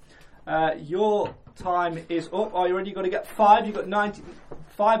 Cam, your time is up. Are you ready? You've got to get 5. You've got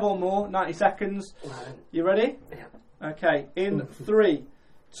 5 or more, 90 seconds. You ready? Yeah. Okay. In 3,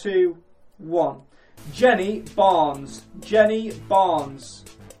 2, 1. Jenny Barnes. Jenny Barnes.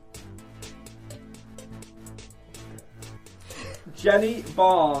 Jenny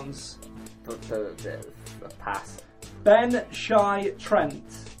Barnes. Pass. Ben Shy Trent.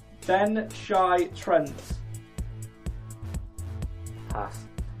 Ben Shy Trent. Pass.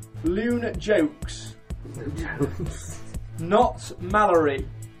 Loon Jokes. Not Mallory.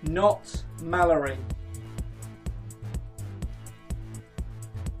 Not Mallory.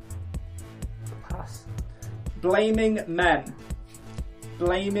 Pass. Blaming Men.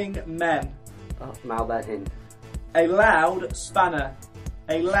 Blaming Men. Oh, Malbert Hind. A loud spanner.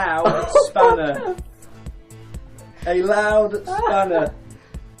 A loud spanner. A loud spanner.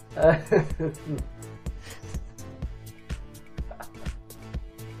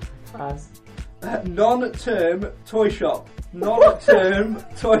 Pass. Non-term toy shop. Non-term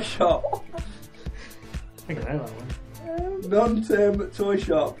toy shop. I think I know that one. Non-term toy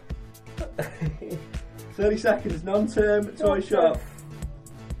shop. 30 seconds. Non-term toy shop.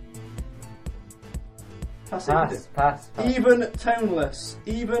 Pass it. Pass. Pass. Even toneless.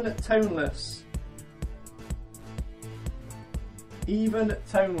 Even toneless. Even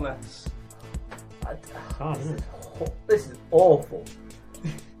toneless. Oh, isn't it? This is awful.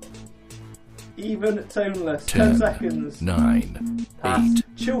 Even toneless. 10, 10 seconds. 9, Pass. 8,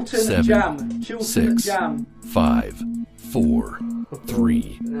 Chilton 7, Jam. Chilton 6, Jam. 5, 4,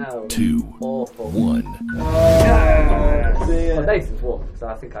 3, No. 2, Awful. 1. Oh dear. Well, Nathan's won, so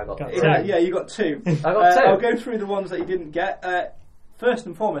I think I got Got it. two. Yeah, you got 2. I got 2. I'll go through the ones that you didn't get. First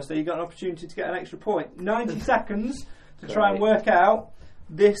and foremost, you got an opportunity to get an extra point. 90 seconds to try and work out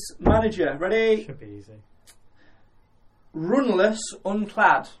this manager. Ready? Should be easy. Runless,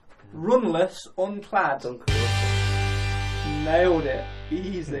 unclad. Runless, unclad. Duncan Russell. Nailed it.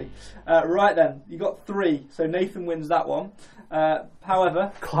 Easy. Right then, you got 3, so Nathan wins that one.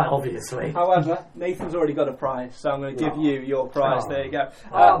 However, quite obviously. However, Nathan's already got a prize, so I'm going to give you your prize. There you go.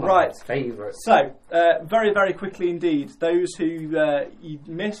 Right. Favourite. So, very, very quickly indeed, those who you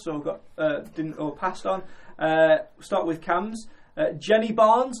missed or got didn't or passed on. Start with Cams. Jenny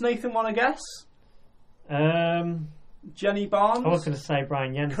Barnes. Nathan, want to guess? Jenny Barnes. I was going to say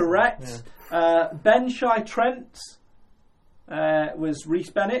Brian Jensen. Correct. Yeah. Ben Shai Trent was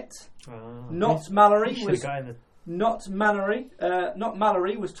Reece Bennett. Not Mallory was. Not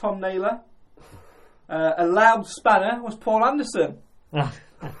Mallory was Tom Naylor. A loud spanner was Paul Anderson.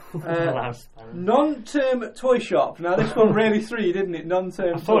 Non-term toy shop. Now this one really threw you, didn't it?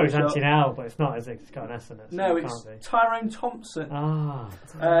 Non-term. I thought it was Anti-Now, but it's not. It's got an S in it. No, it's Tyrone Thompson.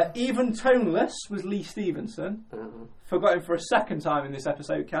 Even toneless was Lee Stevenson. Forgot him for a second time in this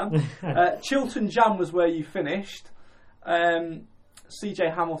episode, Cam. Chilton Jam was where you finished.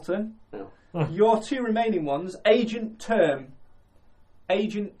 CJ Hamilton. No. Your 2 remaining ones, Agent Term.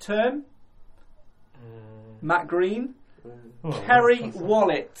 Matt Green. Kerry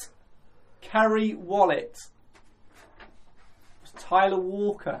Wallet. Tyler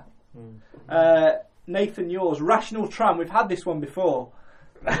Walker. Nathan, yours. Rational Tram. We've had this one before.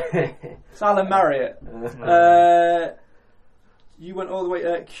 It's Alan Marriott. You went all the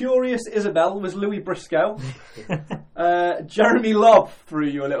way. Curious Isabel was Louis Briscoe. Jeremy Lobb threw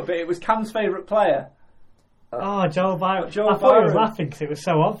you a little bit. It was Cam's favourite player. Joel Byron. I thought he was laughing because it was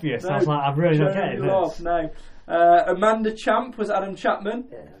so obvious. No, I was like, I'm really not getting this. No. Amanda Champ was Adam Chapman.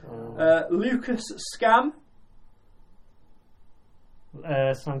 Lucas Scam.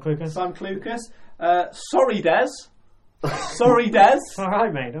 Sam Clucas. Sorry, Des. Sorry, Des. It's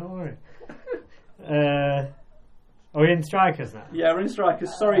alright, mate, don't worry. Are we in strikers now? Yeah, we're in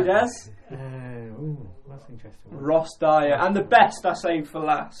strikers. Sorry, Des. That's interesting. Ross Dyer. And the best I saved for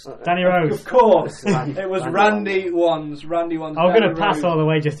last. Danny Rose. Of course. It was Randy Wands. I'm going to pass all the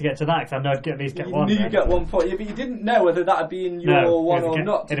way just to get to that because I know I'd at least get one. You knew you'd get 1 point. Yeah, but you didn't know whether that would be in your one or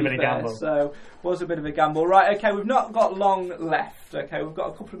not. It'd have been a gamble. So it was a bit of a gamble. Right, okay, we've not got long left. Okay, we've got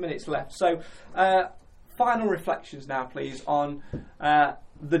a couple of minutes left. So final reflections now, please, on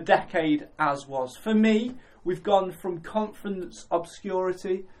the decade as was. For me, we've gone from conference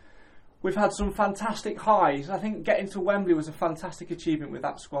obscurity. We've had some fantastic highs. I think getting to Wembley was a fantastic achievement with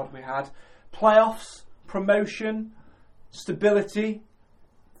that squad we had. Playoffs, promotion, stability,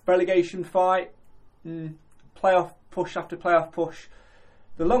 relegation fight, playoff push after playoff push.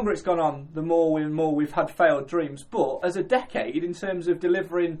 The longer it's gone on, the more we've had failed dreams. But as a decade, in terms of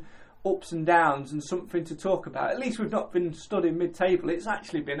delivering ups and downs and something to talk about, at least we've not been stood in mid-table. It's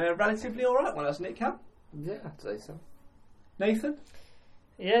actually been a relatively all right one, hasn't it, Cam? Yeah, I'd say so. Nathan?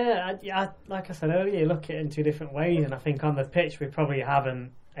 Yeah, like I said earlier, you look at it in 2 different ways, and I think on the pitch we probably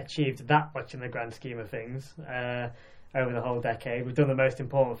haven't achieved that much in the grand scheme of things over the whole decade. We've done the most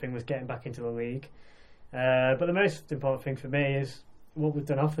important thing was getting back into the league, but the most important thing for me is what we've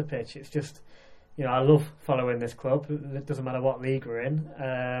done off the pitch. It's just, I love following this club. It doesn't matter what league we're in,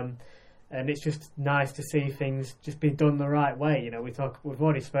 and it's just nice to see things just be done the right way. We've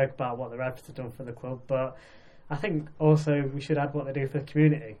already spoke about what the Radfords have done for the club, but I think also we should add what they do for the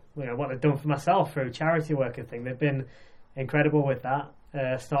community. What they've done for myself through charity work and thing. They've been incredible with that.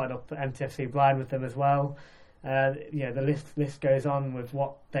 Started up at MTFC Blind with them as well. The list goes on with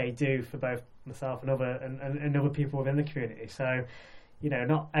what they do for both myself and other people within the community. So,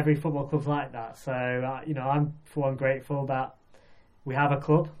 not every football club's like that. So, I'm for one grateful that we have a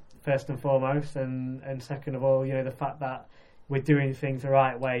club first and foremost, and second of all, the fact that we're doing things the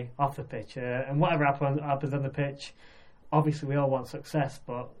right way off the pitch, and whatever happens on the pitch, obviously we all want success,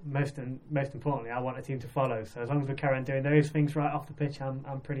 but most importantly, I want a team to follow. So as long as we carry on doing those things right off the pitch,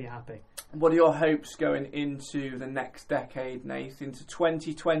 I'm pretty happy. What are your hopes going into the next decade, Nath? Into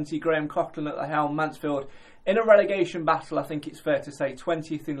 2020, Graham Coughlin at the helm, Mansfield in a relegation battle. I think it's fair to say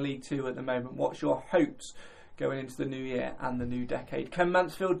 20th in League 2 at the moment. What's your hopes going into the new year and the new decade? Can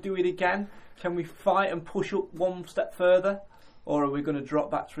Mansfield do it again? Can we fight and push up one step further? Or are we going to drop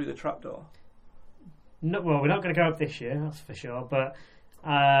back through the trapdoor? No, well, we're not going to go up this year, that's for sure. But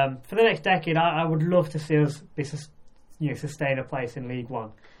for the next decade, I would love to see us sustain a place in League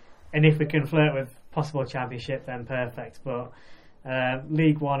One. And if we can flirt with possible Championship, then perfect. But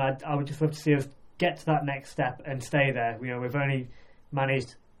League One, I would just love to see us get to that next step and stay there. We've only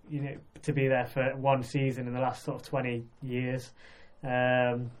managed to be there for one season in the last sort of 20 years.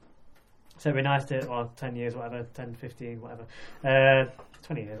 So it'd be nice to, 10 years, whatever, 10, 15, whatever.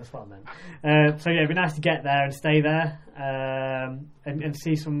 20 years, that's what I meant. So yeah, it'd be nice to get there and stay there, and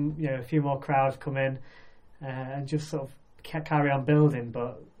see some, a few more crowds come in, and just sort of carry on building,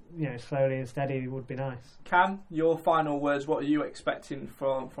 but slowly and steady would be nice. Cam, your final words. What are you expecting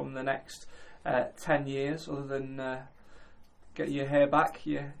from the next 10 years, other than get your hair back,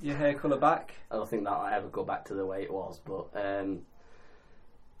 your hair colour back? I don't think that'll ever go back to the way it was, but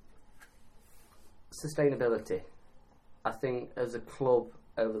sustainability. I think as a club,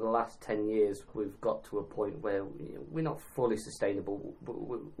 over the last 10 years, we've got to a point where we're not fully sustainable.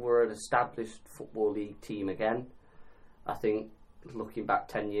 We're an established Football League team again. I think looking back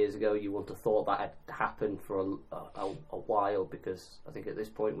 10 years ago, you wouldn't have thought that had happened for a while, because I think at this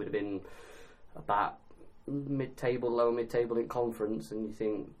point we'd have been about lower mid-table in conference, and you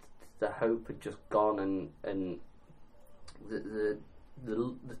think the hope had just gone, and the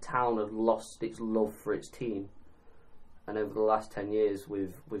town had lost its love for its team. And over the last 10 years,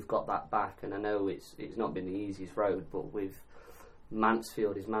 we've got that back. And I know it's not been the easiest road, but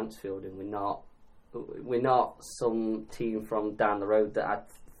Mansfield is Mansfield, and we're not some team from down the road that had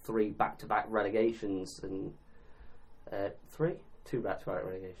 3 back-to-back relegations and 2 back-to-back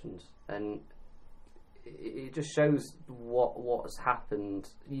relegations, and it just shows what has happened.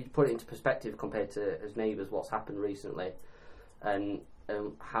 You put it into perspective compared to as neighbours, what's happened recently, and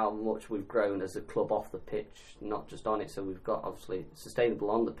how much we've grown as a club off the pitch, not just on it. So we've got obviously sustainable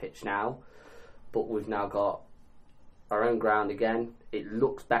on the pitch now, but we've now got our own ground again. It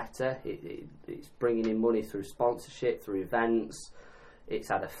looks better. It's bringing in money through sponsorship, through events. It's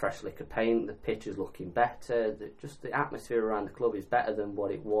had a fresh lick of paint. The pitch is looking better. Just the atmosphere around the club is better than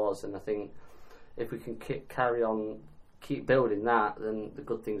what it was. And I think if we can carry on, keep building that, then the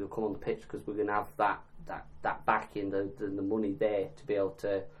good things will come on the pitch, because we're going to have that backing, the money there to be able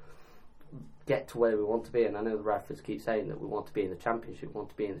to get to where we want to be. And I know the Radfords keep saying that we want to be in the Championship.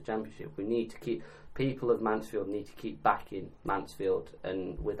 We need to keep, people of Mansfield need to keep backing Mansfield,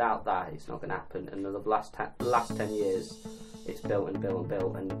 and without that it's not going to happen. And the last 10 years it's built and built and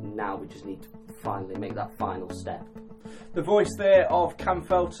built, and now we just need to finally make that final step. The voice there of Cam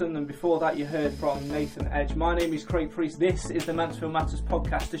Felton, and before that you heard from Nathan Edge. My name is Craig Priest. This is the Mansfield Matters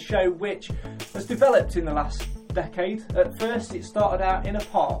podcast, a show which has developed in the last decade. At first it started out in a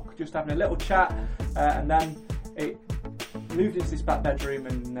park, just having a little chat, and then it moved into this back bedroom,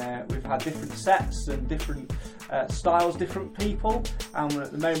 and we've had different sets and different styles, different people, and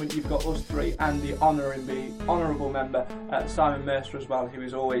at the moment you've got us three and the honourable member Simon Mercer as well, who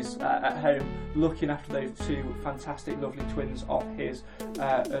is always at home looking after those 2 fantastic lovely twins of his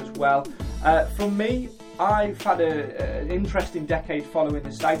as well. From me, I've had an interesting decade following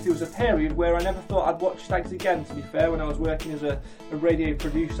the Stags. There was a period where I never thought I'd watch Stags again, to be fair, when I was working as a radio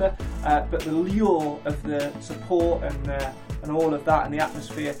producer, but the lure of the support and all of that and the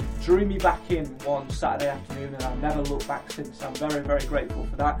atmosphere drew me back in one Saturday afternoon, and I've never looked back since. I'm very, very grateful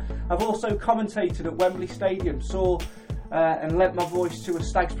for that. I've also commentated at Wembley Stadium, and lent my voice to a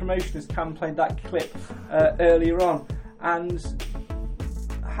Stags promotion as Cam played that clip earlier on, and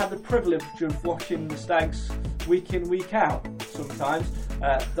had the privilege of watching the Stags week in, week out sometimes.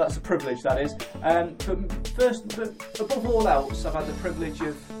 That's a privilege, that is. But above all else, I've had the privilege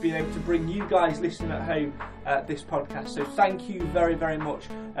of being able to bring you guys listening at home this podcast. So thank you very, very much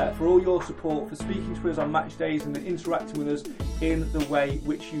for all your support, for speaking to us on match days and interacting with us in the way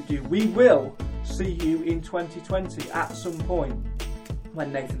which you do. We will see you in 2020 at some point,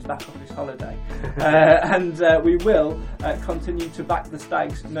 when Nathan's back off his holiday, and we will continue to back the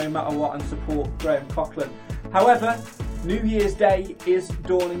Stags no matter what and support Graham Coughlin. However, New Year's Day is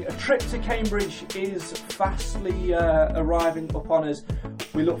dawning. A trip to Cambridge is fastly arriving upon us.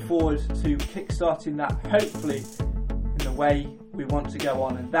 We look forward to kick-starting that, hopefully in the way we want to go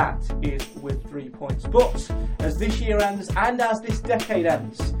on, and that is with 3 points. But as this year ends and as this decade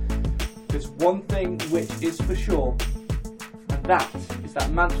ends, there's one thing which is for sure, and that is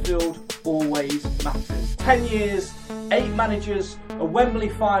that Mansfield always matters. 10 years, 8 managers, a Wembley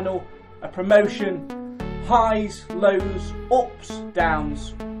final, a promotion, highs, lows, ups,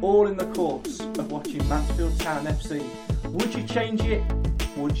 downs, all in the course of watching Mansfield Town FC. Would you change it?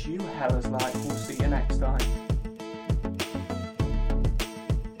 Would you? Hell as like. We'll see you next time.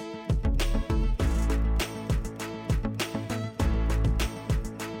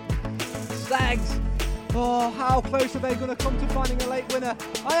 Stags! Oh, how close are they going to come to finding a late winner?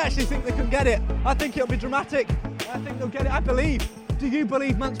 I actually think they can get it. I think it'll be dramatic. I think they'll get it. I believe. Do you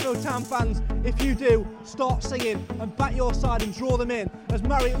believe, Mansfield Town fans? If you do, start singing and back your side and draw them in as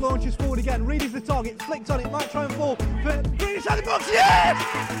Marriott launches forward again. Reed is the target, flicked on it, might try and fall. But Greenish had the box, yes!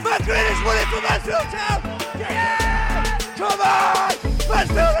 Matt Greenish won it for Mansfield Town! Yeah! Come on!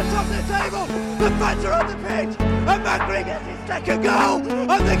 Mansfield are top of the table! The fans are on the pitch, and Macri gets his second goal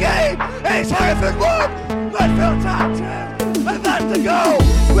of the game. It's Hereford 1, Mansfield Town 2, and that's the goal.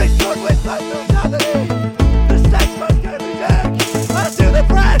 Which could win Mansfield Town the lead. The stakes must go to Dirk. And to the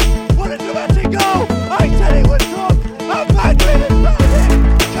press, what a dramatic goal. I said it was wrong, and Macri is running.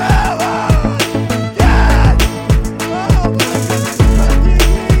 Come on! Yes! Oh my goodness,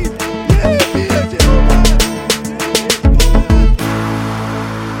 you beautiful man!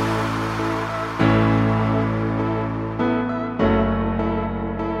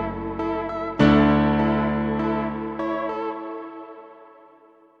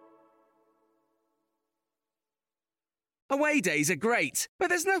 Away days are great, but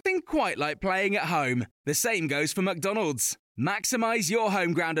there's nothing quite like playing at home. The same goes for McDonald's. Maximise your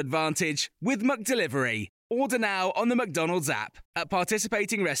home ground advantage with McDelivery. Order now on the McDonald's app. At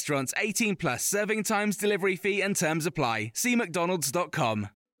participating restaurants, 18 plus serving times, delivery fee and terms apply. See mcdonalds.com.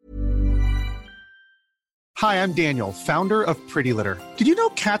 Hi, I'm Daniel, founder of Pretty Litter. Did you know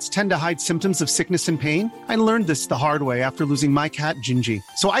cats tend to hide symptoms of sickness and pain? I learned this the hard way after losing my cat, Gingy.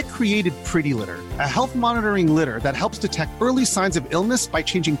 So I created Pretty Litter, a health monitoring litter that helps detect early signs of illness by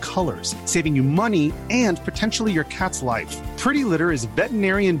changing colors, saving you money and potentially your cat's life. Pretty Litter is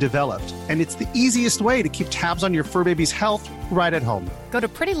veterinarian developed, and it's the easiest way to keep tabs on your fur baby's health right at home. Go to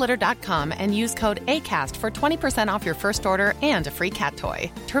prettylitter.com and use code ACAST for 20% off your first order and a free cat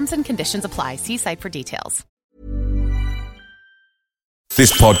toy. Terms and conditions apply. See site for details.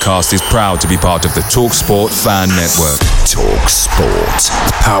 This podcast is proud to be part of the TalkSport Fan Network. TalkSport.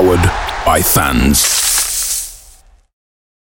 Powered by fans.